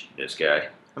this guy.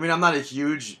 I mean, I'm not a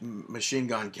huge Machine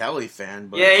Gun Kelly fan,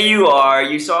 but... Yeah, you are.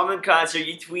 You saw him in concert.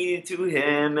 You tweeted to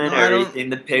him and everything.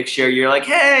 The picture. You're like,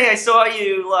 hey, I saw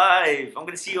you live. I'm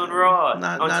going to see you on Raw.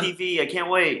 On TV. I can't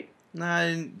wait. No, I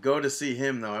didn't go to see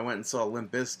him, though. I went and saw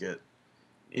Limp Bizkit.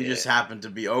 He just happened to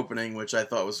be opening, which I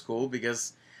thought was cool,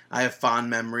 because I have fond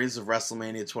memories of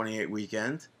WrestleMania 28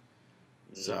 weekend.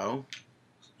 So...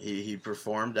 He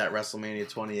performed at WrestleMania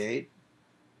 28,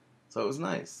 so it was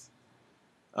nice.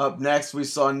 Up next, we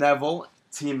saw Neville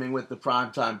teaming with the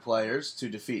Primetime Players to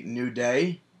defeat New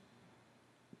Day.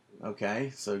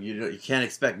 Okay, so you can't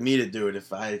expect me to do it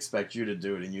if I expect you to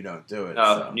do it and you don't do it.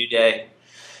 So. New Day.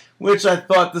 Which I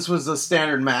thought this was a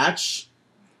standard match.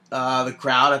 The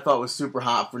crowd I thought was super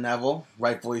hot for Neville,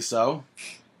 rightfully so.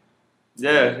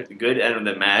 Yeah, good end of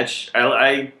the match.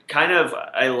 I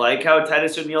like how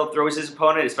Titus O'Neil throws his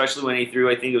opponent, especially when he threw,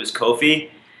 I think it was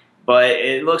Kofi. But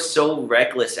it looks so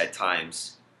reckless at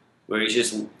times, where he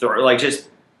just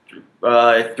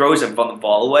throws him from the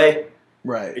fall away.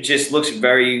 Right. It just looks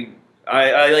very.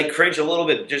 I cringe a little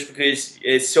bit just because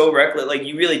it's so reckless. Like,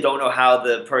 you really don't know how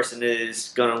the person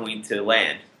is going to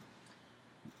land.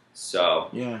 So.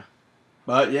 Yeah.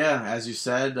 But yeah, as you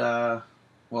said.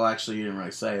 Well, actually, you didn't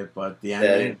really say it, but the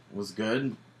ending was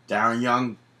good. Darren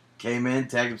Young came in,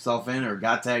 tagged himself in, or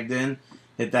got tagged in,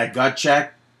 hit that gut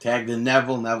check, Tagged in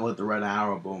Neville. Neville hit the red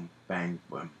arrow. Boom. Bang.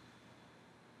 Boom.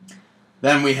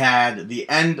 Then we had the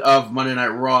end of Monday Night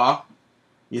Raw.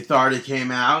 The Authority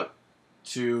came out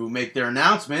to make their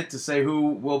announcement to say who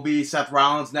will be Seth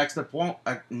Rollins' next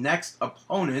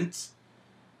opponent.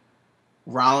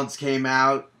 Rollins came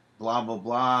out, blah, blah,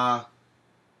 blah.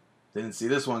 Didn't see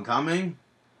this one coming.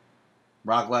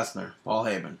 Brock Lesnar, Paul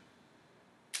Heyman.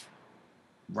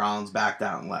 Rollins backed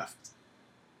out and left.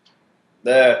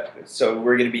 So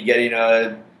we're going to be getting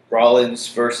Rollins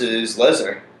versus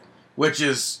Lesnar. Which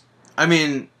is, I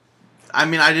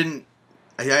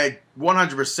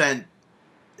 100%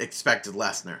 expected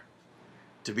Lesnar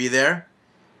to be there.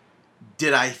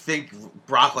 Did I think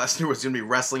Brock Lesnar was going to be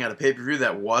wrestling at a pay-per-view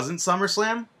that wasn't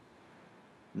SummerSlam?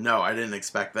 No, I didn't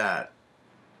expect that.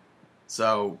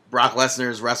 So, Brock Lesnar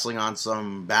is wrestling on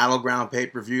some Battleground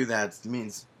pay-per-view that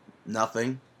means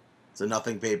nothing. It's a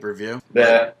nothing pay-per-view.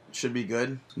 Yeah. Should be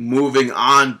good. Moving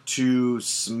on to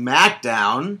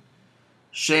SmackDown.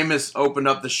 Sheamus opened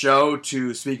up the show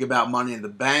to speak about Money in the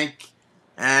Bank.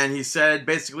 And he said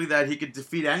basically that he could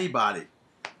defeat anybody.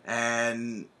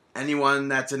 And anyone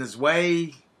that's in his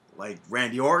way, like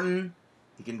Randy Orton,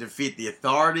 he can defeat the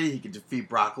Authority, he can defeat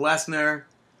Brock Lesnar.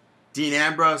 Dean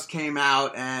Ambrose came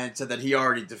out and said that he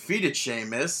already defeated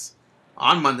Sheamus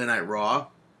on Monday Night Raw.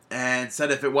 And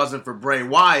said if it wasn't for Bray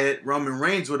Wyatt, Roman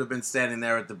Reigns would have been standing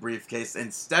there with the briefcase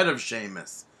instead of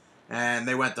Sheamus. And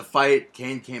they went to fight.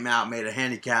 Kane came out, made a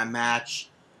handicap match.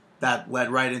 That led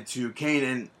right into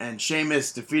Kane and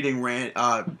Sheamus defeating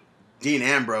Dean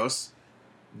Ambrose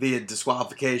via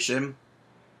disqualification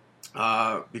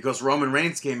because Roman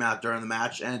Reigns came out during the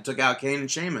match and took out Kane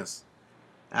and Sheamus,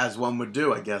 as one would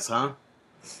do, I guess, huh?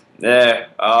 Yeah.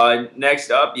 Next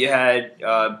up, you had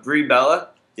Brie Bella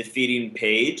defeating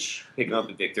Paige, picking up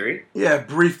a victory. Yeah,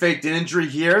 Brie faked an injury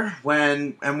here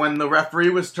when the referee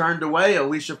was turned away,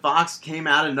 Alicia Fox came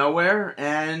out of nowhere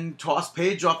and tossed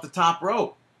Paige off the top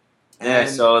rope. Yeah,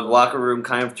 so the locker room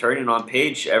kind of turning on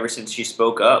Paige ever since she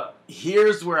spoke up.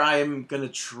 Here's where I'm going to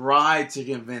try to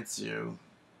convince you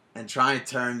and try and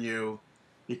turn you,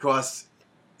 because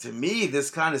to me this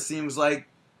kind of seems like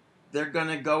they're going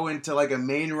to go into like a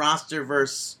main roster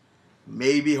versus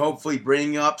maybe hopefully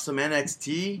bring up some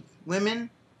NXT women.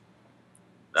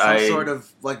 Sort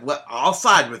of like, I'll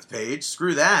side with Paige.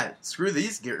 Screw that. Screw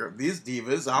these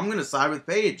divas. I'm going to side with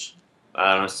Paige.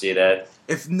 I don't see that.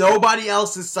 If nobody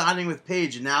else is signing with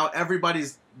Paige and now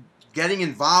everybody's getting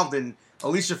involved in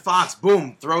Alicia Fox,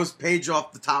 boom, throws Paige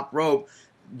off the top rope,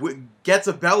 gets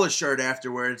a Bella shirt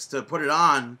afterwards to put it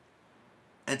on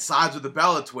and sides with the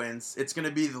Bella twins, it's going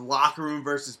to be the locker room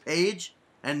versus Paige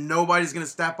and nobody's going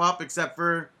to step up except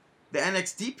for the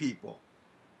NXT people.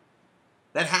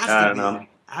 That has to be. Know.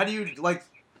 How do you,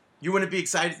 you wouldn't be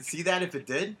excited to see that if it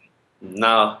did?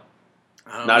 No.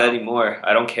 Not anymore.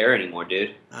 I don't care anymore,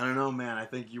 dude. I don't know, man. I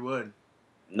think you would.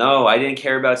 No, I didn't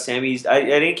care about Sammy's. I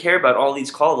didn't care about all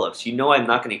these call-ups. You know I'm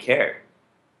not going to care.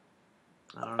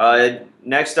 I don't know.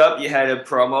 Next up, you had a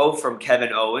promo from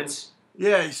Kevin Owens.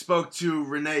 Yeah, he spoke to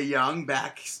Renee Young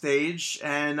backstage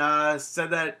and said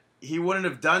that he wouldn't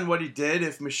have done what he did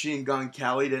if Machine Gun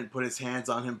Kelly didn't put his hands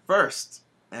on him first.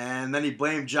 And then he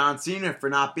blamed John Cena for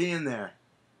not being there.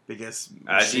 Because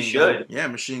as he should.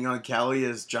 Machine Gun Kelly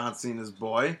is John Cena's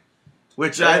boy.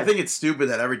 Which I think it's stupid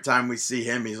that every time we see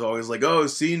him, he's always like, oh,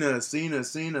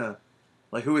 Cena.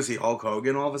 Like, who is he, Hulk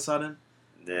Hogan all of a sudden?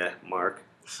 Yeah, Mark.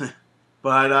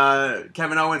 But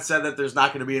Kevin Owens said that there's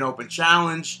not going to be an open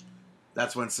challenge.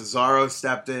 That's when Cesaro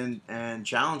stepped in and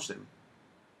challenged him.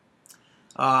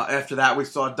 After that, we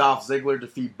saw Dolph Ziggler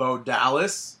defeat Bo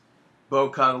Dallas. Bo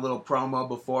cut a little promo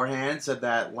beforehand, said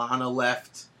that Lana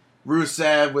left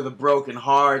Rusev with a broken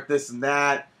heart, this and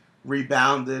that.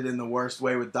 Rebounded in the worst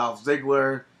way with Dolph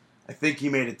Ziggler. I think he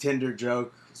made a Tinder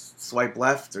joke. Swipe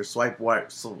left or swipe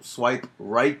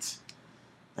right.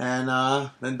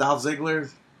 And then Dolph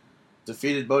Ziggler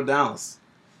defeated Bo Dallas.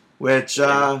 Which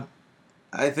I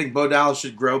think Bo Dallas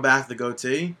should grow back the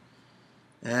goatee.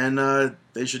 And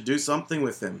they should do something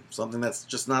with him. Something that's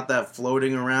just not that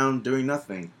floating around doing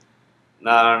nothing.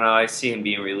 No, I see him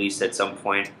being released at some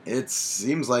point. It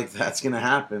seems like that's going to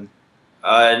happen.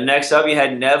 Next up, you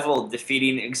had Neville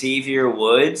defeating Xavier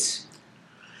Woods.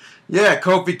 Yeah,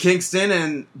 Kofi Kingston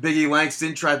and Big E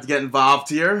Langston tried to get involved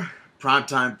here.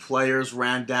 Primetime players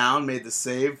ran down, made the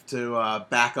save to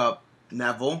back up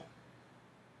Neville.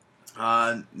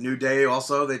 New Day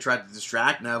also, they tried to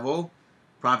distract Neville.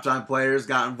 Primetime players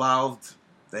got involved.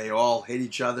 They all hit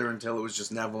each other until it was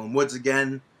just Neville and Woods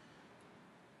again.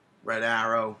 Red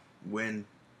Arrow, win.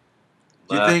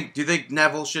 Do you think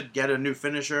Neville should get a new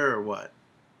finisher or what?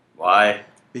 Why?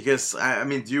 Because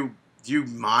do do you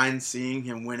mind seeing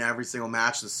him win every single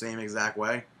match the same exact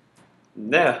way?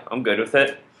 Yeah, I'm good with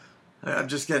it. I'm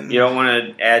just getting. You don't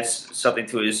want to add something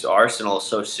to his arsenal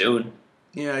so soon.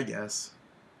 Yeah, I guess.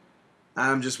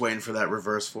 I'm just waiting for that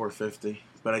reverse 450,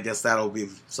 but I guess that'll be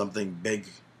something big,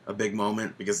 a big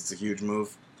moment because it's a huge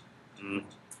move. Mm.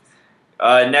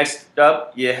 Next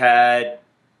up, you had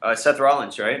Seth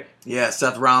Rollins, right? Yeah,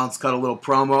 Seth Rollins cut a little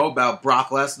promo about Brock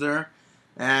Lesnar,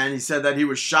 and he said that he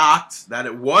was shocked that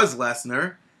it was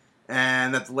Lesnar,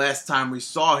 and that the last time we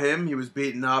saw him, he was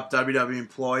beating up WWE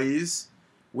employees,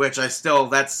 which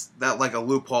that's like a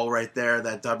loophole right there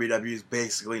that WWE is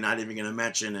basically not even going to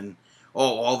mention, and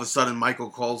all of a sudden Michael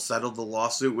Cole settled the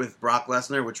lawsuit with Brock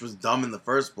Lesnar, which was dumb in the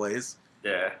first place.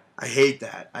 Yeah. I hate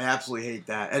that. I absolutely hate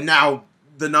that. And now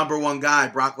the number one guy,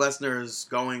 Brock Lesnar, is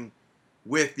going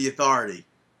with the Authority.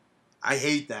 I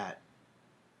hate that.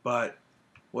 But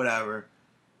whatever.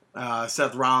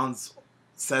 Seth Rollins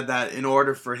said that in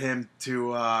order for him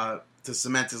to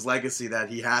cement his legacy that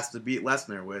he has to beat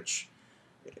Lesnar, which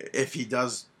if he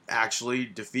does actually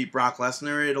defeat Brock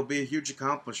Lesnar, it'll be a huge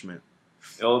accomplishment.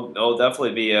 It'll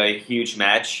definitely be a huge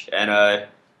match, and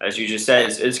as you just said,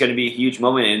 it's going to be a huge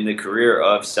moment in the career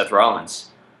of Seth Rollins.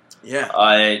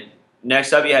 Yeah.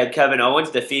 Next up, you had Kevin Owens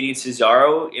defeating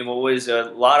Cesaro in what was a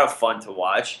lot of fun to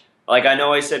watch. Like I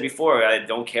know I said before, I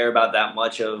don't care about that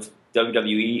much of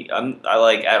WWE. I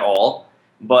like at all,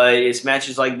 but it's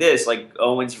matches like this, like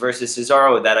Owens versus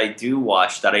Cesaro, that I do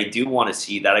watch, that I do want to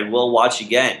see, that I will watch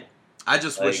again. I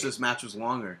just wish this match was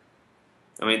longer.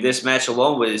 I mean, this match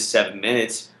alone was 7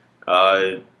 minutes,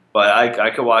 but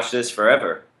I could watch this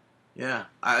forever. Yeah,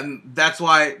 that's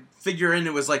why, figuring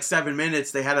it was like 7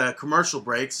 minutes, they had a commercial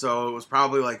break, so it was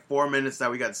probably like 4 minutes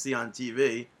that we got to see on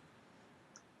TV.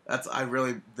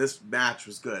 This match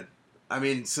was good. I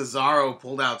mean, Cesaro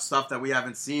pulled out stuff that we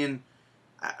haven't seen,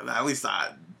 at least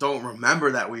I don't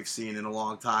remember that we've seen in a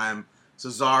long time.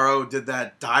 Cesaro did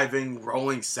that diving,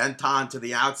 rolling senton to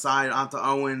the outside onto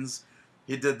Owens.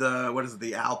 He did the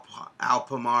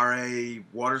Alpamare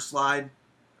water slide.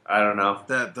 I don't know.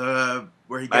 The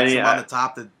where he gets him on the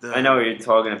top. I know what you're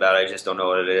talking about. I just don't know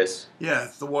what it is. Yeah,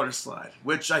 it's the water slide,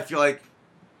 which I feel like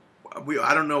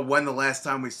I don't know when the last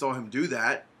time we saw him do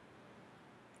that.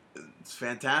 It's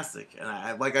fantastic,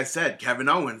 and like I said, Kevin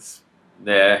Owens,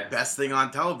 best thing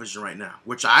on television right now.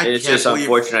 Which it's just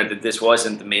unfortunate that this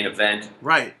wasn't the main event,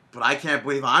 right? But I can't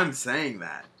believe I'm saying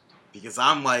that because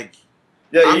I'm like,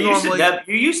 yeah,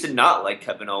 you used to not like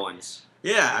Kevin Owens.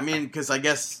 Yeah, I mean, because I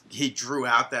guess he drew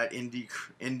out that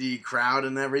indie crowd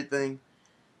and everything.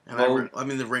 And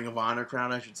the Ring of Honor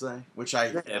crowd, I should say. Which I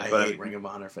hate Ring of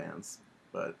Honor fans.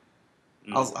 But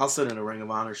I'll sit in a Ring of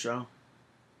Honor show.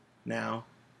 Now.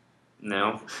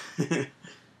 No.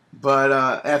 But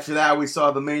after that, we saw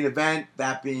the main event,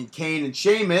 that being Kane and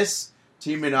Sheamus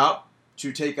teaming up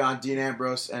to take on Dean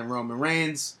Ambrose and Roman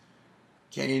Reigns.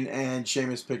 Kane and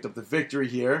Sheamus picked up the victory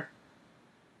here.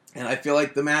 And I feel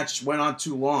like the match went on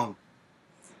too long.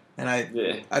 And I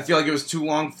feel like it was too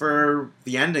long for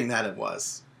the ending that it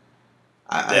was.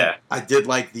 I did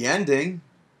like the ending,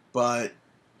 but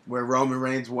where Roman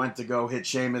Reigns went to go hit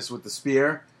Sheamus with the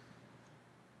spear,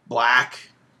 Black,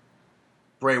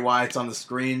 Bray Wyatt's on the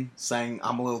screen saying,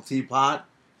 "I'm a little teapot,"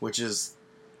 which is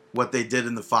what they did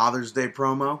in the Father's Day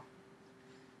promo.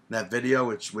 That video,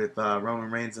 with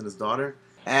Roman Reigns and his daughter.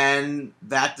 And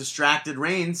that distracted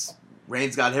Reigns.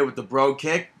 Reigns got hit with the bro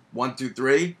kick, 1, 2,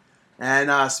 3, and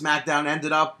SmackDown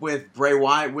ended up with Bray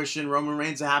Wyatt wishing Roman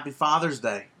Reigns a happy Father's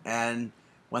Day. And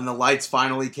when the lights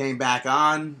finally came back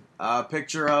on, a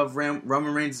picture of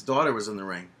Roman Reigns' daughter was in the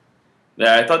ring.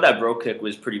 Yeah, I thought that bro kick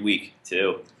was pretty weak,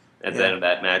 too, at the end of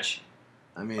that match.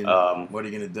 I mean, what are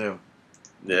you going to do?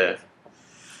 Yeah.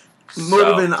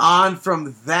 Moving on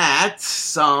from that,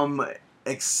 some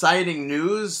exciting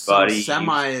news, some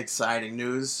semi-exciting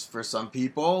news for some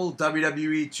people.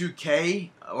 WWE 2K,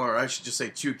 or I should just say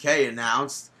 2K,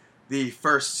 announced the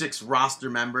first 6 roster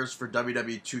members for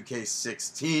WWE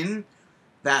 2K16.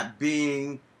 That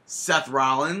being Seth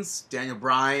Rollins, Daniel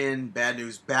Bryan, Bad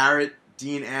News Barrett,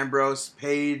 Dean Ambrose,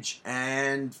 Paige,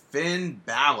 and Finn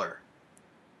Balor.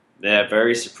 Yeah,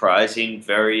 very surprising.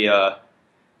 Very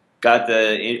got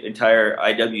the entire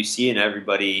IWC and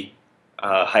everybody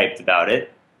hyped about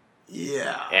it.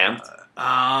 Yeah.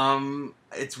 Amped.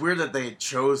 It's weird that they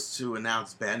chose to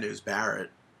announce Bad News Barrett.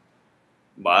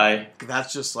 Why?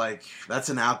 That's just that's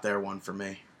an out there one for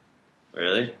me.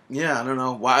 Really? Yeah, I don't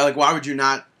know. Why would you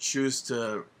not choose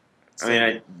to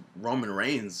say Roman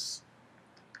Reigns?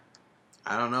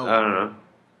 I don't know.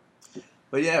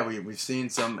 But yeah, we've seen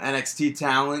some NXT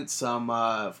talent, some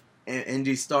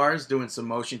indie stars doing some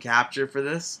motion capture for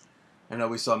this. I know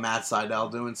we saw Matt Seidel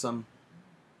doing some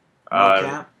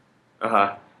Uh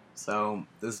mocap. So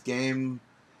this game,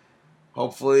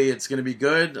 hopefully it's going to be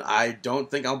good. I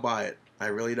don't think I'll buy it. I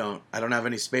really don't. I don't have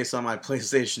any space on my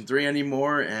PlayStation 3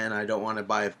 anymore, and I don't want to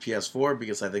buy a PS4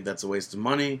 because I think that's a waste of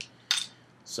money.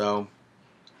 So,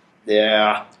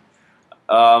 Yeah.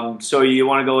 So you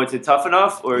want to go into Tough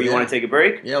Enough, or you Yeah. want to take a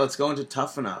break? yeah, let's go into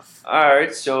Tough Enough. All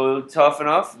right. So Tough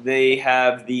Enough, they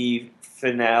have the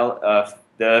finale,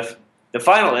 the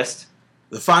finalist.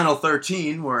 The final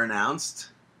 13 were announced,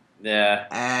 Yeah.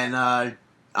 and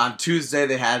on Tuesday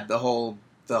they had the whole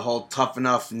Tough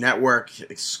Enough Network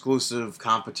exclusive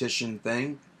competition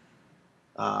thing.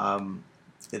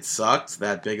 It sucked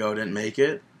that Big O didn't make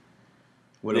it.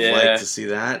 Would have liked to see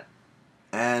that.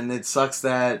 And it sucks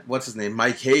that, what's his name,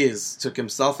 Mike Hayes took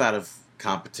himself out of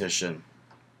competition.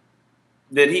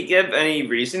 Did he give any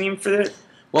reasoning for that?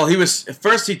 Well, at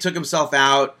first he took himself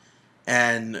out,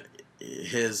 and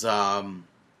his,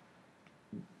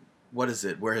 what is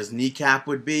it, where his kneecap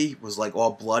would be, was like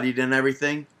all bloodied and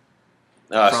everything.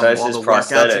 Oh, so that's his workouts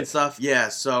prosthetic. and stuff. Yeah,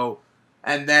 so,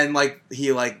 and then like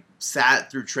he like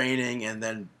sat through training and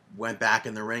then went back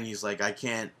in the ring. He's like, I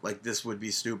can't, like this would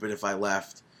be stupid if I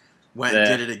left. Went and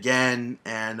did it again,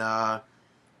 and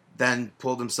then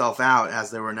pulled himself out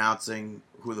as they were announcing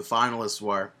who the finalists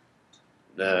were.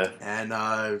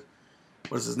 And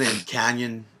what's his name?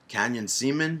 Canyon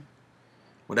Seaman?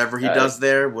 Whatever he does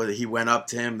there, he went up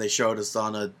to him. They showed us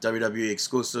on a WWE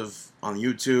exclusive on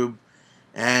YouTube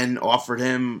and offered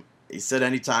him, he said,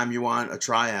 anytime you want a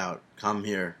tryout, come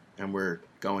here. And we're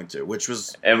going to, which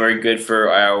was... And we're good for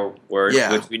our work,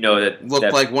 which we know that...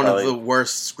 Looked like one of the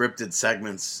worst scripted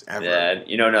segments ever. Yeah,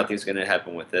 you know nothing's going to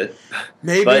happen with it.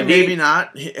 Maybe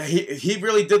not. He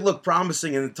really did look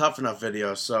promising in the Tough Enough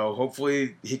video, so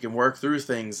hopefully he can work through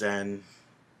things and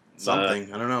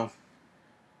something. I don't know.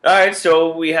 All right,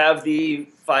 so we have the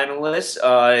finalists.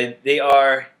 They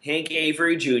are Hank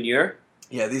Avery Jr.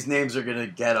 Yeah, these names are going to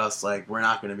get us, like, we're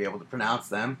not going to be able to pronounce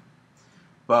them.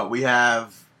 But we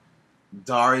have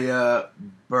Daria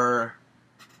Burinato.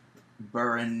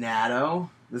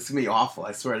 This is going to be awful.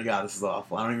 I swear to God, this is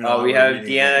awful. I don't even know. We have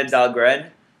Deanna Dahlgren.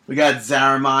 We got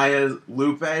Zaramaya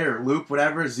Lupe, or Loop,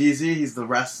 whatever. Zizi, he's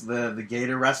the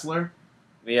Gator wrestler.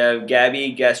 We have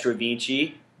Gabby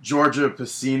Gastrovinci. Georgia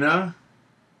Pacina.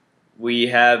 We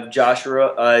have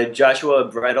Joshua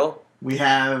Brettel. We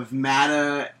have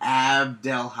Mata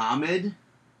Abdelhamid.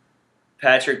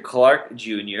 Patrick Clark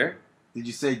Jr. Did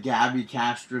you say Gabby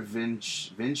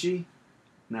Vinci?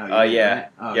 No. Yeah. Right?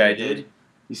 Oh, yeah, I did.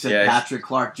 You said Patrick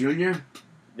Clark Jr.?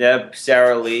 Yep,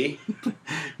 Sarah Lee.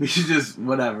 We should just,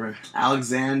 whatever.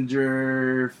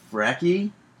 Alexander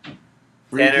Freaky?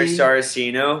 Tanner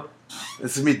Saraceno.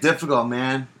 This is going to be difficult,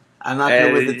 man. I'm not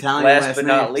good with Italian last but names.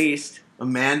 not least.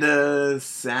 Amanda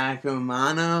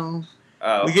Sacamano.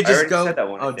 Oh, we could just go. Said that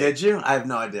one, oh, did you? I have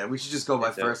no idea. We should just go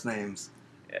by first names.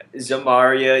 Yeah.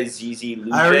 Zamaria Zizi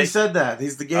Lupe. I already said that.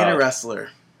 He's the Gator wrestler.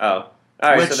 Oh, all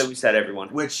right. So then we said everyone.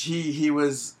 Which he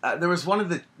was. There was one of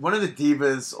the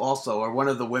divas also, or one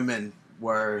of the women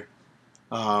were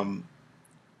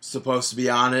supposed to be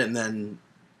on it, and then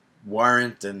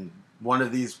weren't, and one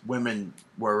of these women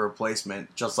were a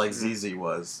replacement, just like ZZ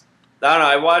was. I don't know.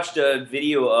 I watched a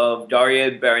video of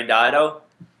Daria Baronato.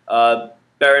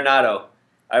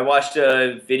 I watched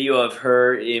a video of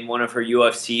her in one of her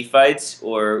UFC fights,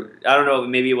 or I don't know,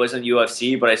 maybe it wasn't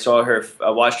UFC, but I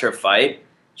watched her fight.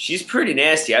 She's pretty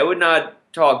nasty. I would not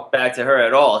talk back to her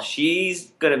at all.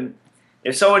 She's gonna,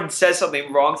 if someone says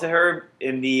something wrong to her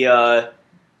in the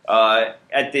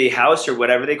at the house or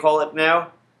whatever they call it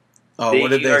now, what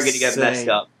did they are gonna get say? messed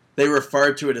up. They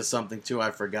referred to it as something too.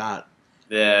 I forgot.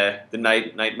 The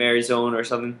nightmare zone or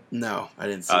something. No, I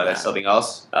didn't see that. That's something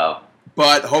else. Oh.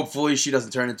 But hopefully she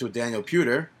doesn't turn into a Daniel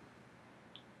Puder.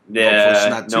 Yeah, hopefully she's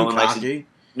not too cocky.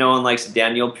 No one likes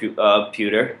Daniel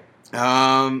Puder.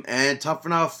 And Tough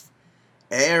Enough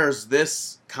airs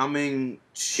this coming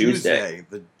Tuesday,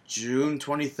 the June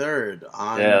 23rd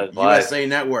on USA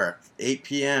Network, 8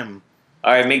 p.m.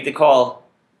 All right, make the call.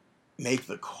 Make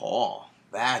the call.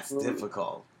 That's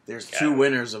difficult. There's two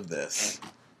winners of this.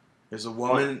 There's a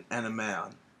woman and a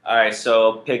man. All right,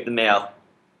 so pick the male.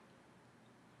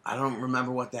 I don't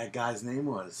remember what that guy's name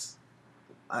was.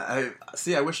 I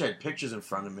see. I wish I had pictures in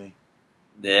front of me.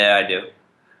 Yeah, I do.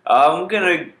 I'm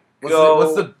gonna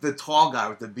What's the tall guy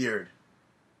with the beard?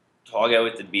 Tall guy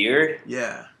with the beard?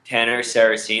 Yeah. Tanner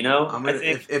Saraceno. I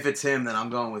think. If it's him, then I'm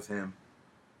going with him.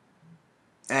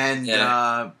 And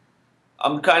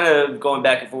I'm kind of going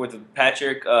back and forth with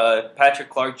Patrick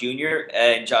Clark Jr.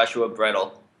 and Joshua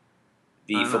Brettel,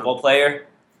 the football player.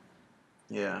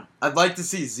 Yeah. I'd like to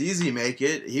see ZZ make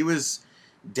it. He was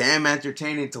damn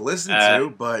entertaining to listen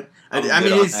to, but I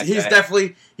mean,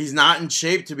 he's not in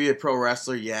shape to be a pro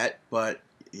wrestler yet, but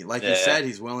like you said,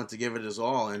 he's willing to give it his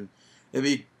all, and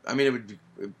it would be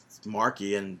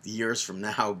Marky and years from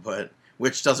now, but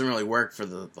which doesn't really work for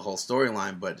the whole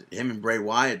storyline, but him and Bray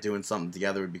Wyatt doing something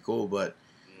together would be cool, but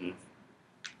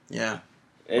yeah.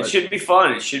 It should be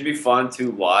fun. It should be fun to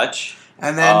watch.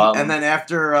 And then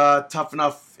after Tough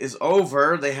Enough is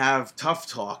over, they have Tough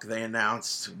Talk. They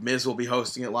announced Miz will be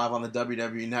hosting it live on the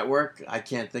WWE Network. I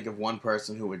can't think of one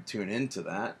person who would tune into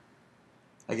that.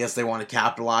 I guess they want to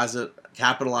capitalize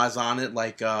on it,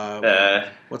 like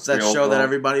what's that show that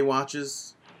everybody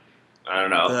watches? I don't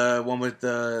know. The one with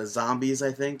the zombies,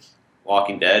 I think.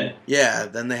 Walking Dead. Yeah.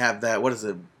 Then they have that. What is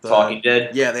it? Talking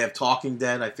Dead. Yeah, they have Talking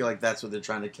Dead. I feel like that's what they're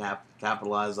trying to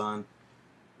capitalize on.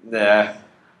 Yeah.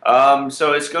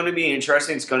 So it's going to be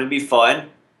interesting. It's going to be fun.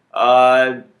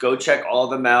 Go check all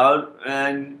of them out,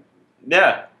 and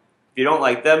if you don't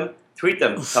like them, tweet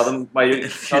them. Tell them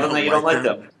that you don't like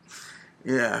them.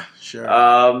 Yeah, sure.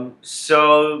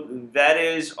 So that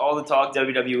is all the talk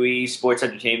WWE sports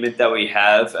entertainment that we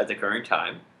have at the current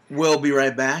time. We'll be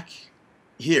right back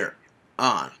here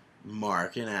on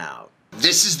Markin Out.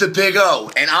 This is the Big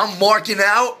O, and I'm marking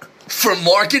out from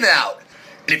Markin Out.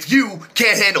 And if you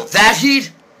can't handle that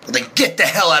heat, well, then get the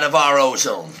hell out of our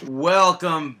ozone.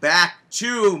 Welcome back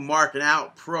to Markin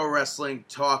Out, Pro Wrestling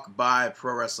Talk by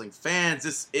Pro Wrestling Fans.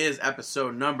 This is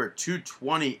episode number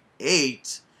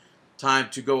 228. Time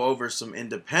to go over some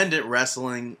independent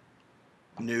wrestling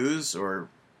news, or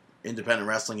independent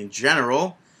wrestling in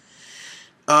general.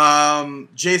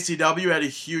 JCW had a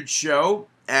huge show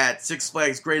at Six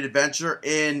Flags Great Adventure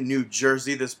in New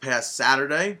Jersey this past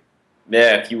Saturday.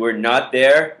 Yeah, if you were not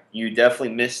there, you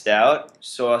definitely missed out.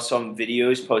 Saw some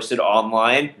videos posted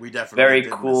online. We definitely very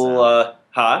did cool.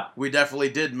 We definitely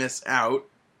did miss out.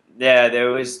 Yeah, there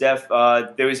was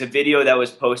a video that was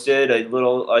posted,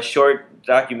 a short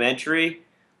documentary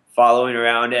following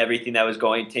around everything that was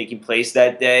taking place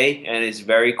that day, and it's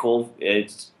very cool.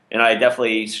 And I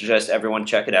definitely suggest everyone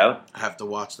check it out. I have to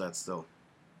watch that still.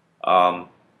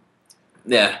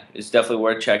 Yeah, it's definitely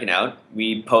worth checking out.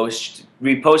 We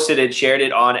posted it, shared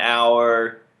it on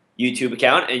our YouTube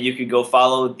account, and you can go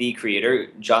follow the creator,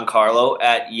 Giancarlo,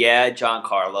 at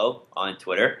Giancarlo on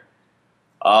Twitter.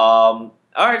 All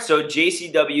right, so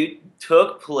JCW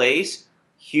took place.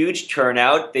 Huge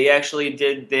turnout. They actually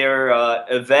did their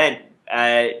event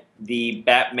at the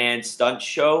Batman stunt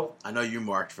show. I know you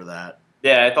marked for that.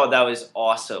 Yeah, I thought that was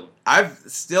awesome.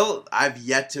 I've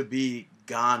yet to be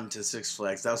gone to Six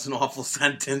Flags. That was an awful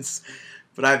sentence,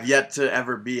 but I've yet to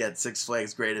ever be at Six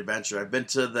Flags Great Adventure. I've been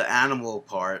to the animal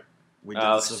part. We did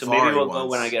the safari so maybe we'll once. go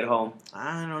when I get home.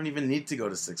 I don't even need to go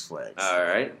to Six Flags. All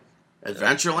right.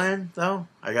 Adventureland, though?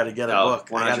 I got to get a book.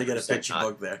 I got to get a picture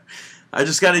book there. I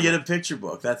just got to get a picture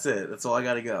book. That's it. That's all I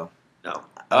got to go. No.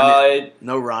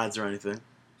 No rides or anything.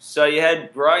 So you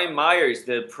had Brian Myers,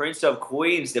 the Prince of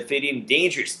Queens, defeating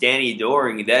Dangerous Danny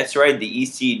Doring. That's right, the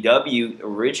ECW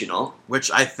original. Which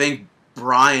I think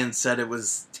Brian said it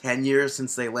was 10 years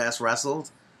since they last wrestled.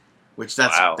 Which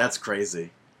that's crazy.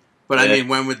 But I mean,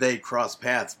 when would they cross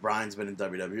paths? Brian's been in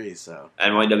WWE, so.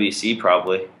 NYWC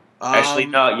probably. Actually,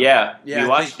 no, yeah. We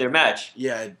watched their match.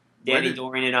 Yeah. Danny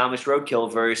Doring and Amish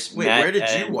Roadkill versus Matt. Where did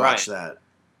you watch that?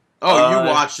 Oh, you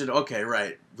watched it. Okay,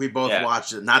 right. We both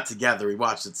watched it, not together. We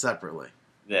watched it separately.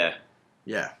 Yeah.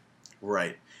 Yeah.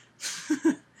 Right.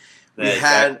 We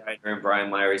had Zack Ryder and Brian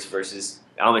Myers versus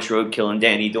Amish Roadkill and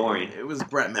Danny Doring. It was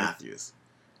Brett Matthews.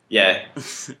 Yeah.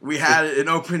 We had an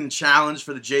open challenge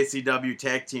for the JCW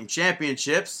Tag Team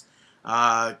Championships.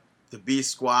 The B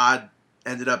Squad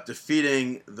ended up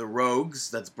defeating the Rogues,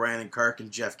 that's Brandon Kirk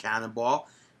and Jeff Cannonball,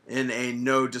 in a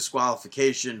no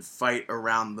disqualification fight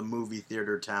around the movie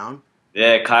theater town.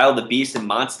 Yeah, Kyle the Beast and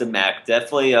Monster Mac.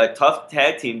 Definitely a tough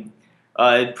tag team.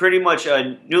 Pretty much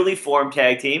a newly formed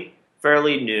tag team.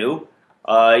 Fairly new.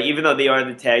 Even though they are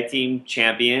the tag team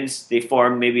champions, they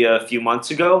formed maybe a few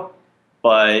months ago.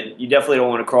 But you definitely don't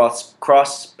want to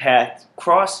cross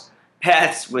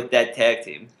paths with that tag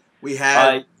team. We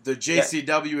had the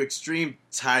JCW Extreme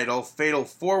title fatal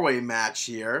four-way match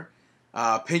here.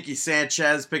 Pinky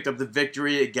Sanchez picked up the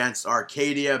victory against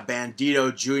Arcadia,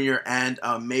 Bandito Jr., and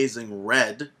Amazing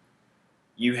Red.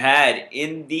 You had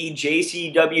in the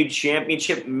JCW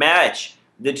Championship match,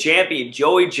 the champion,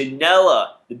 Joey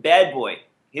Janela, the bad boy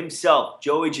himself,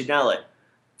 Joey Janela,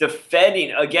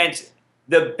 defending against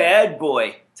the bad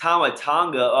boy, Tama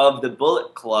Tonga of the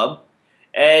Bullet Club.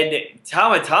 And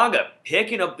Tama Tonga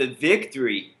picking up the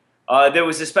victory. There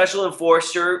was a special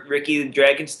enforcer, Ricky the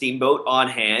Dragon Steamboat, on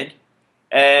hand.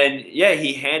 And yeah,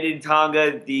 he handed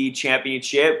Tonga the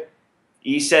championship.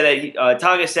 He said that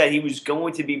Tonga said he was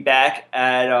going to be back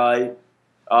at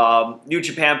New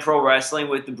Japan Pro Wrestling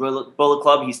with the Bullet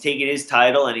Club. He's taking his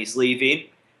title and he's leaving.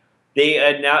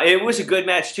 Now it was a good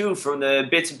match too. From the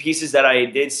bits and pieces that I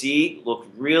did see,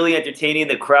 looked really entertaining.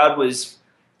 The crowd was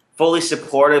fully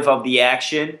supportive of the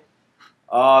action,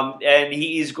 and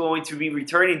he is going to be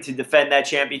returning to defend that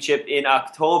championship in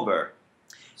October.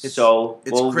 It's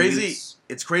Crazy.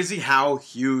 It's crazy how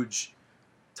huge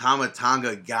Tama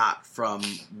Tonga got from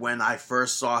when I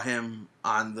first saw him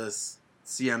on this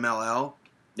CMLL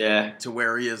to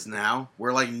where he is now.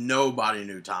 Where like nobody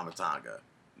knew Tama Tonga.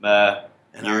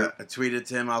 And I tweeted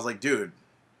to him, I was like, dude,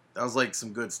 that was like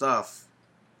some good stuff.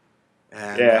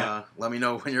 And let me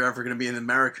know when you're ever going to be in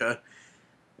America.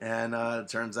 And it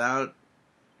turns out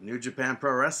New Japan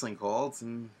Pro Wrestling called,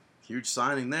 and huge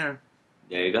signing there.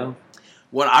 There you go.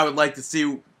 What I would like to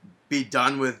see be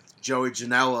done with Joey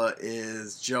Janela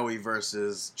is Joey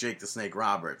versus Jake the Snake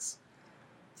Roberts.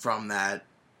 From that,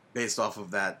 based off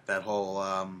of that whole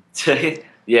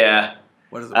yeah.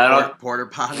 What is it? Porter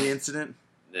Potty incident?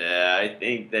 Yeah, I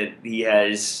think that he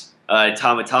has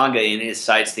Tama Tonga in his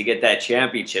sights to get that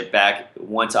championship back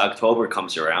once October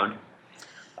comes around.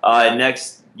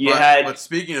 Next, But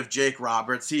speaking of Jake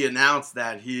Roberts, he announced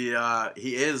that he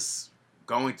is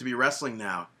going to be wrestling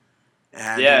now,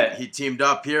 and he teamed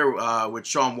up here with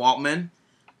Sean Waltman,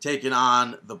 taking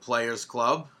on the Players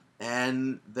Club,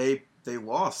 and they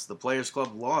lost. The Players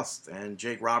Club lost, and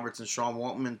Jake Roberts and Sean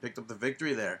Waltman picked up the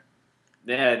victory there.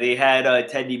 Yeah, they had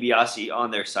Ted DiBiase on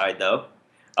their side, though.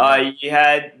 You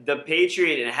had the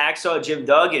Patriot and Hacksaw Jim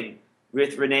Duggan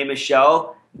with Renee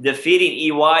Michelle defeating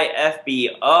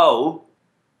EYFBO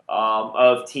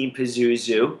of Team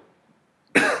Pazuzu.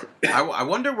 I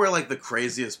wonder where like the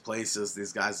craziest places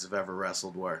these guys have ever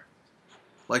wrestled were.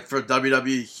 Like for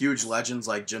WWE huge legends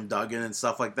like Jim Duggan and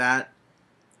stuff like that.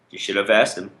 You should have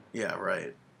asked him. Yeah,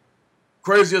 right.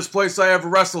 Craziest place I ever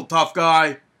wrestled, tough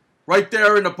guy. Right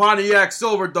there in the Pontiac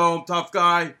Silverdome, tough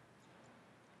guy. I'm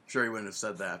sure he wouldn't have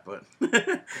said that, but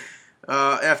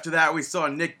after that we saw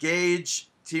Nick Gage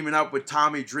teaming up with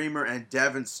Tommy Dreamer and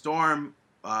Devin Storm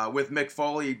with Mick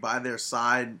Foley by their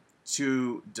side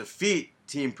to defeat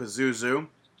Team Pazuzu.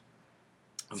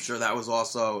 I'm sure that was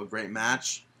also a great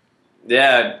match.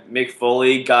 Yeah, Mick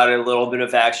Foley got a little bit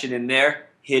of action in there,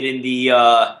 hitting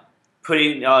the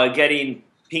getting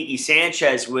Pinky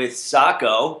Sanchez with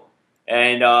Sacco.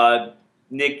 And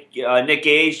Nick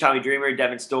Gage, Tommy Dreamer,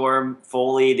 Devin Storm,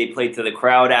 Foley, they played to the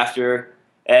crowd after,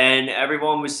 and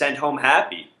everyone was sent home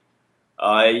happy.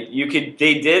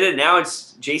 They did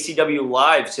announce JCW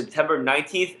Live September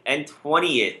 19th and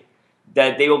 20th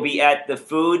that they will be at the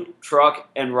Food, Truck,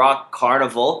 and Rock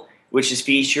Carnival, which is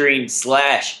featuring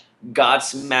Slash,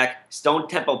 Godsmack, Stone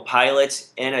Temple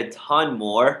Pilots, and a ton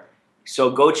more. So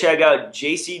go check out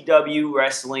JCW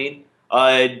Wrestling.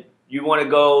 You want to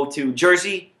go to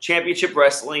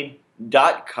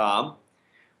jerseychampionshipwrestling.com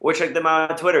or check them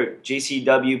out on Twitter,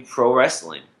 JCW Pro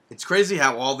Wrestling. It's crazy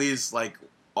how all these, like,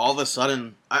 all of a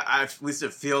sudden, at least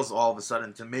it feels all of a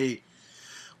sudden to me,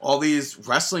 all these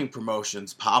wrestling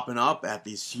promotions popping up at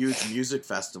these huge music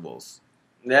festivals.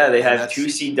 Yeah, they have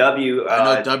 2CW. I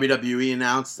know WWE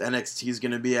announced NXT is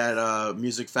going to be at a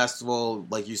music festival,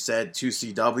 like you said,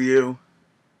 2CW.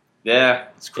 Yeah,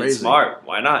 it's crazy. It's smart.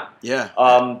 Why not? Yeah,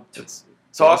 it's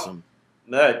awesome.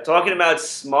 Talking about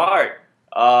smart,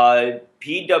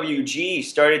 PWG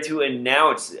started to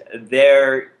announce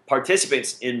their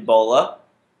participants in BOLA.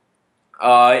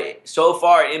 So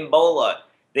far in BOLA,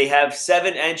 they have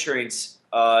 7 entrants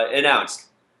announced.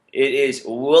 It is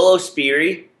Willow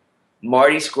Speary,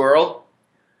 Marty Squirrel,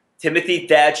 Timothy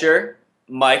Thatcher,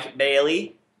 Mike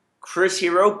Bailey, Chris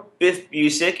Hero, Biff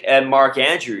Busick, and Mark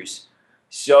Andrews.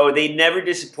 So they never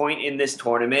disappoint in this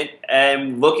tournament,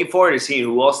 and looking forward to seeing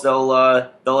who else they'll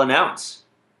announce.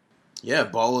 Yeah,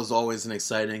 ball is always an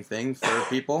exciting thing for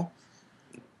people.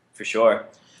 For sure.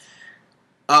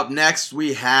 Up next,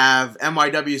 we have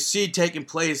NYWC taking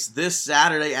place this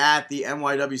Saturday at the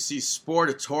NYWC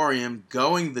Sportatorium,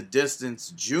 going the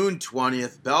distance, June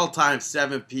 20th, bell time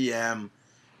 7 p.m.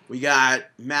 We got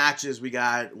matches. We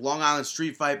got Long Island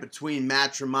Street Fight between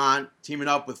Matt Tremont teaming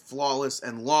up with Flawless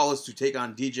and Lawless to take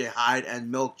on DJ Hyde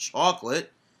and Milk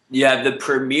Chocolate. You have the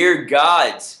Premier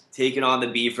Gods taking on the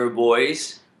Beaver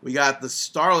Boys. We got the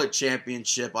Starlet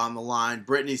Championship on the line.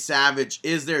 Brittany Savage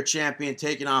is their champion,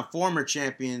 taking on former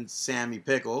champion Sammy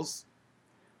Pickles.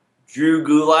 Drew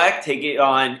Gulak taking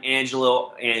on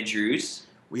Angelo Andrews.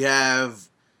 We have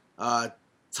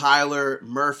Tyler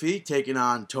Murphy taking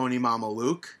on Tony Mama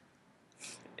Luke.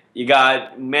 You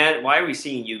got, man, why are we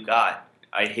seeing you got?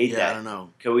 I hate that. I don't know.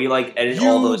 Can we edit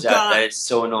all those out? That is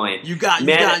so annoying. You got.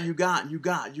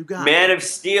 Man of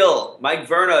Steel, Mike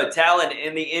Verna, Talon,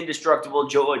 and the indestructible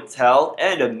Joe Attell,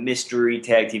 and a mystery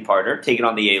tag team partner taking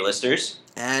on the A-listers.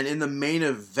 And in the main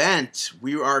event,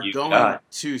 we are going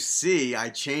to see, I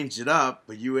changed it up,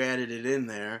 but you added it in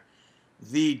there,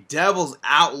 the Devil's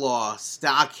Outlaw,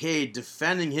 Stockade,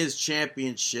 defending his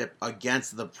championship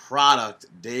against the Product,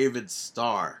 David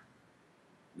Starr.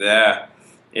 Yeah.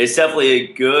 It's definitely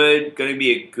going to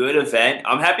be a good event.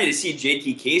 I'm happy to see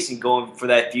JT Kaysen going for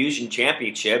that Fusion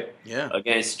Championship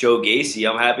against Joe Gacy.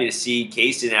 I'm happy to see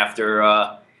Kaysen after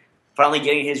finally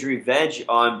getting his revenge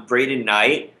on Braden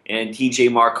Knight and TJ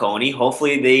Marconi.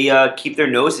 Hopefully they keep their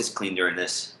noses clean during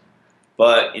this.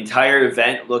 But entire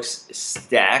event looks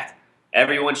stacked.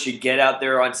 Everyone should get out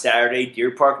there on Saturday,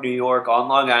 Deer Park, New York, on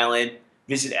Long Island.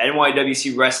 Visit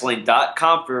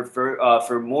nywcwrestling.com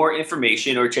for more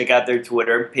information, or check out their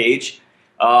Twitter page,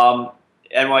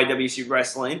 NYWC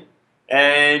Wrestling,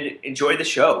 and enjoy the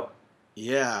show.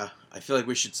 Yeah, I feel like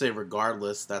we should say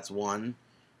regardless. That's one.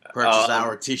 Purchase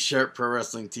our t-shirt,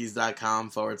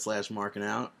 prowrestlingtees.com/Markin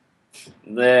Out.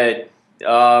 That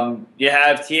you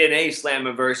have TNA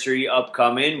Slammiversary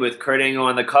upcoming with Kurt Angle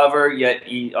on the cover,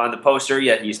 on the poster,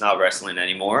 yet he's not wrestling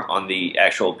anymore on the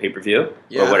actual pay-per-view or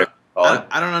whatever.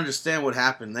 I don't understand what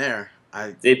happened there.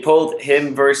 They pulled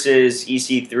him versus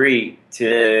EC3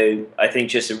 to, I think,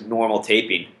 just a normal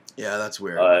taping. Yeah, that's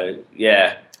weird.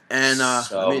 And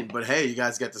but hey, you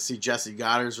guys get to see Jesse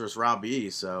Goddard versus Rob E.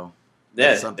 So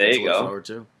that's something there to you look go. forward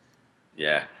to.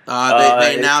 Yeah.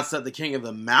 They announced that the King of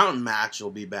the Mountain match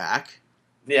will be back.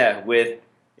 Yeah, with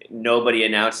nobody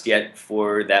announced yet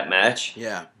for that match.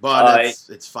 Yeah, but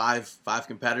it's five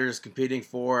competitors competing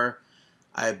for,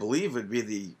 I believe it would be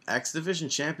the X Division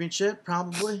Championship,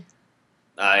 probably.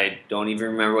 I don't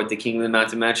even remember what the King of the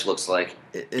Mountain match looks like.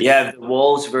 You have the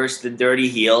Wolves versus the Dirty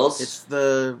Heels. It's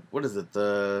the, what is it,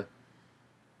 the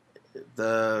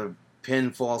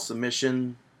pinfall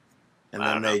submission, and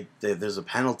then there's a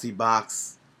penalty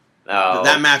box. Oh,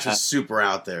 that match was super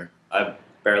out there. I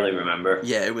barely remember.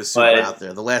 Yeah, it was super out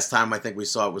there. The last time I think we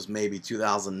saw it was maybe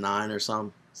 2009 or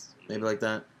something, maybe like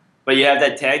that. But you have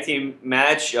that tag team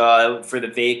match for the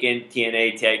vacant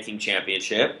TNA Tag Team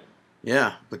Championship.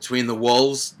 Yeah, between the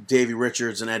Wolves, Davey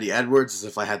Richards and Eddie Edwards, as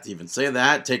if I had to even say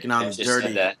that, taking on the Dirty.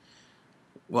 Said that.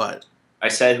 What? I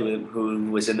said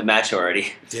who was in the match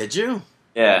already. Did you?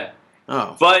 Yeah.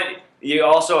 Oh. But you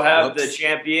also have the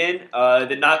champion,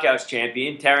 the Knockouts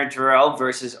champion, Taryn Terrell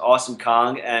versus Awesome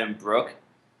Kong and Brooke.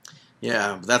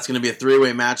 Yeah, but that's going to be a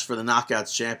three-way match for the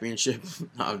Knockouts championship.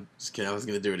 No, I'm just kidding. I was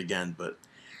going to do it again, but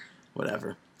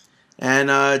whatever.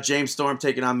 And James Storm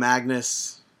taking on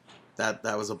Magnus. That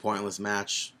was a pointless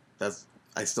match.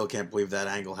 I still can't believe that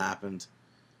angle happened.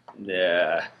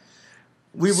 Yeah.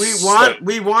 We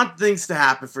want things to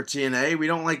happen for TNA. We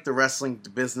don't like the wrestling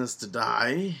business to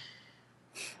die.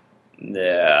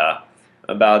 Yeah,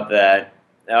 about that.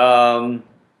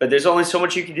 But there's only so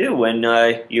much you can do when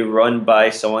you're run by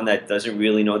someone that doesn't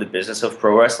really know the business of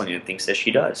pro wrestling and thinks that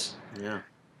she does. Yeah.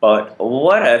 But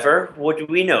whatever. What do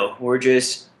we know? We're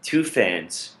just two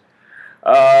fans.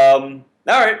 All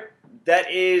right.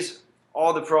 That is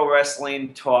all the pro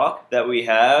wrestling talk that we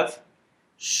have.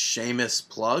 Shameless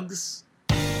plugs?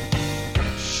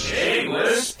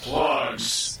 Shameless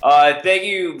plugs. Thank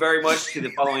you very much to the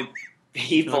following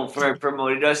people for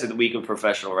promoting us in the week of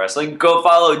professional wrestling. Go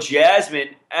follow Jasmine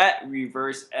at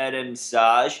Reverse Adam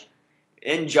Saj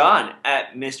and John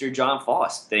at Mr. John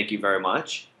Foss. Thank you very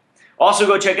much. Also,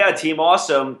 go check out Team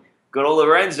Awesome. Good old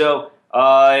Lorenzo.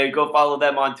 Go follow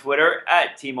them on Twitter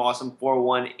at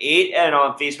TeamAwesome418 and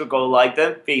on Facebook, go like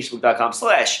them,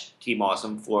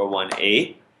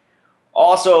 facebook.com/TeamAwesome418.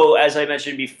 Also, as I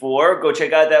mentioned before, go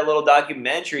check out that little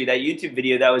documentary, that YouTube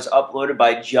video that was uploaded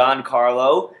by John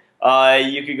Carlo.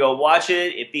 You can go watch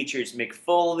it. It features Mick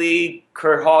Foley,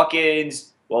 Kurt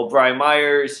Hawkins, Brian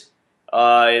Myers,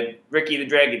 Ricky the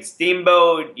Dragon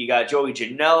Steamboat. You got Joey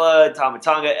Janela,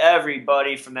 Tamatanga,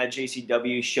 everybody from that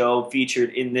JCW show featured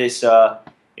in this little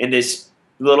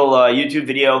YouTube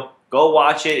video. Go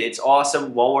watch it. It's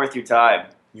awesome. Well worth your time.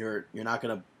 You're not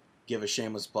gonna give a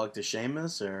shameless plug to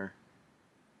Sheamus, or?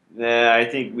 Yeah, I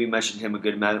think we mentioned him a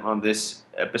good amount on this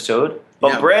episode.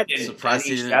 But Brandon, any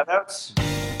shout-outs?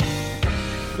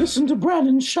 Listen to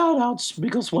Brandon's shout-outs,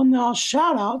 because when there are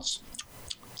shout-outs,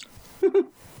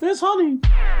 there's honey.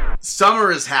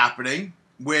 Summer is happening,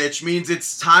 which means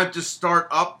it's time to start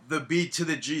up the B to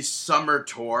the G Summer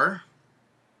Tour.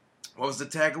 What was the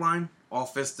tagline? All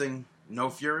fisting, no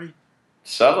fury?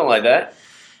 Something like that.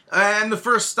 And the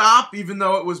first stop, even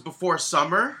though it was before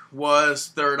summer, was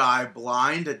Third Eye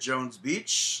Blind at Jones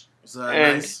Beach. It was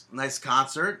a nice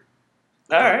concert.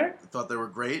 All right. I thought they were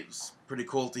great. It was pretty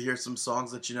cool to hear some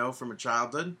songs that you know from a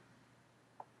childhood.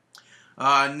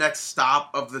 Next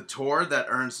stop of the tour that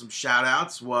earned some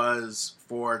shout-outs was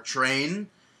for Train.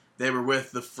 They were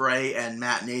with The Fray and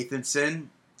Matt Nathanson.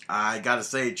 I gotta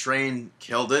say, Train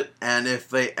killed it. And if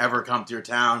they ever come to your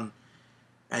town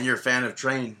and you're a fan of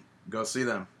Train, go see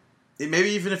them. Maybe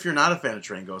even if you're not a fan of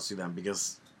Train, go see them,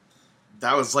 because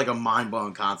that was like a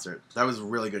mind-blowing concert. That was a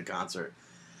really good concert.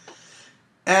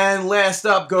 And last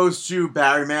up goes to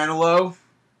Barry Manilow.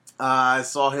 I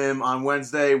saw him on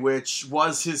Wednesday, which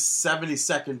was his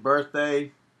 72nd birthday.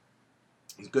 It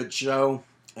was a good show,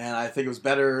 and I think it was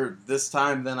better this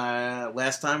time than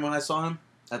last time when I saw him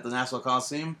at the Nassau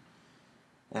Coliseum.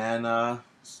 And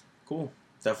it's cool.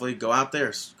 Definitely go out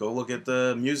there. Go look at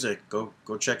the music. Go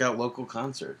check out local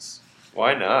concerts.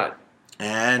 Why not?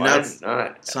 And Why that's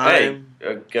not? time. Hey,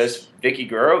 I guess Vicky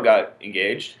Guerrero got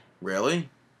engaged. Really?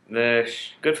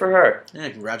 Good for her. Yeah,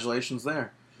 congratulations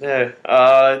there. Yeah.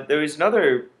 There was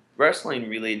another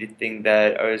wrestling-related thing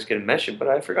that I was going to mention, but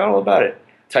I forgot all about it.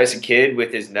 Tyson Kidd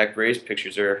with his neck brace.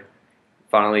 Pictures are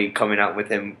finally coming out with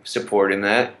him supporting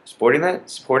that. Supporting it?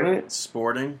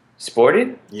 Sporting?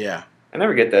 Yeah. I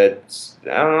never get that.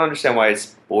 I don't understand why it's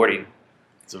sporting.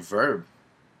 It's a verb.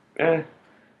 Yeah,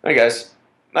 I guess.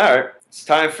 All right. It's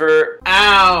time for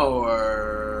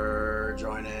our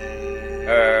joining.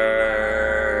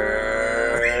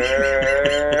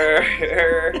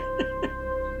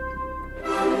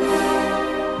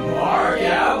 Mark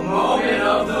Out Moment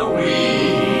of the Week.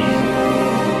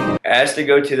 Has to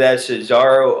go to that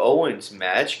Cesaro-Owens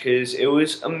match because it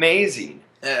was amazing.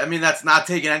 I mean, that's not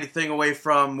taking anything away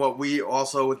from what we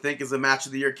also would think is a match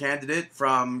of the year candidate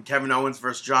from Kevin Owens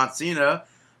versus John Cena.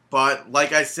 But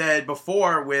like I said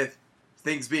before, with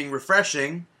things being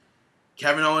refreshing,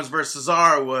 Kevin Owens versus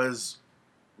Cesaro was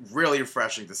really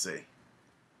refreshing to see.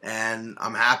 And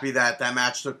I'm happy that that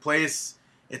match took place.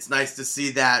 It's nice to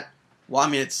see that. Well, I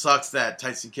mean, it sucks that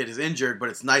Tyson Kidd is injured, but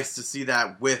it's nice to see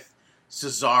that with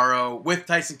Cesaro, with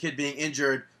Tyson Kidd being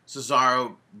injured,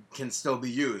 Cesaro can still be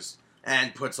used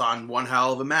and puts on one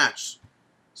hell of a match.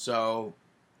 So,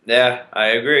 Yeah, I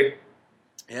agree.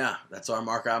 yeah, that's our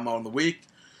Mark Out Moment of the Week.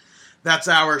 That's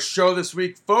our show this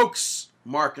week, folks.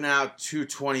 Marking Out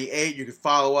 228. You can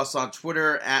follow us on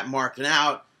Twitter at Markin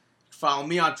Out. Follow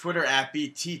me on Twitter at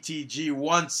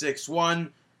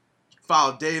BTTG161.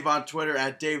 Follow Dave on Twitter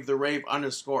at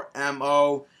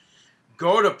DaveTheRave_MO.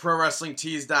 Go to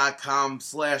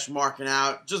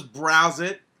ProWrestlingTees.com/markingout. Just browse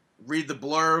it. Read the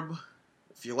blurb.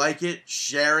 If you like it,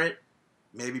 share it.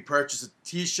 Maybe purchase a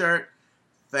t-shirt.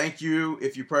 Thank you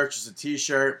if you purchase a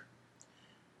t-shirt.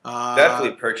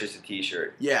 Definitely purchase a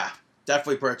t-shirt. Yeah,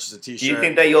 definitely purchase a t-shirt. Do you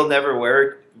think that you'll never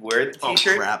wear the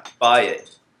t-shirt? Oh, crap. Buy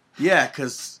it. Yeah,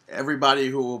 because everybody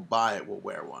who will buy it will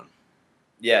wear one.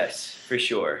 Yes, for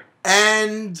sure.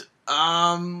 And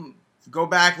go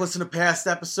back, listen to past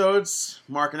episodes,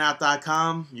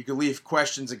 markingout.com. You can leave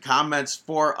questions and comments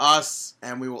for us,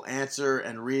 and we will answer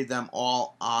and read them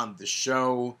all on the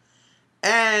show.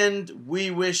 And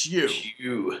we wish you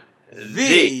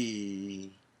the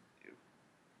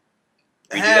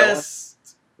best.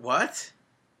 What?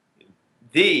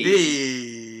 You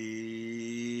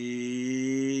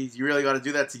really got to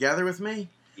do that together with me?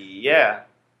 Yeah.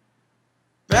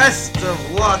 Best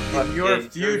of luck in your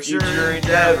future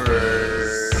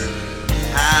endeavors.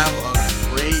 Have a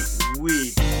great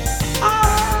week.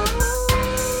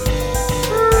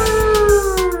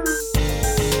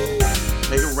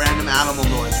 Make a random animal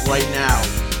noise right now.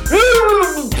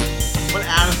 What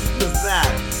animal is that?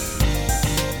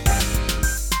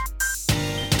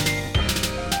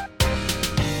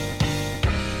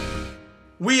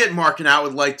 We at Markin Out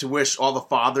would like to wish all the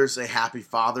fathers a happy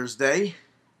Father's Day.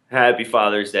 Happy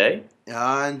Father's Day.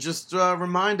 And just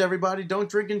remind everybody, don't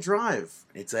drink and drive.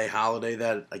 It's a holiday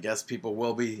that I guess people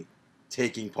will be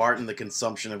taking part in the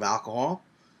consumption of alcohol.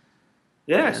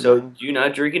 Yeah, And, so do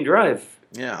not drink and drive.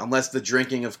 Yeah, unless the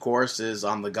drinking, of course, is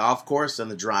on the golf course,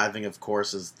 and the driving, of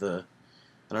course, is the...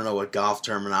 I don't know what golf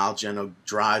terminology. I know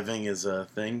driving is a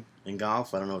thing in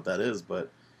golf. I don't know what that is, but...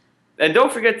 And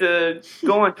don't forget to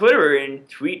go on Twitter and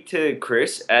tweet to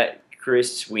Chris at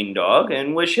Chris Sweendog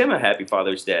and wish him a happy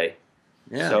Father's Day.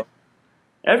 Yeah. So,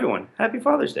 everyone, happy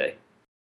Father's Day.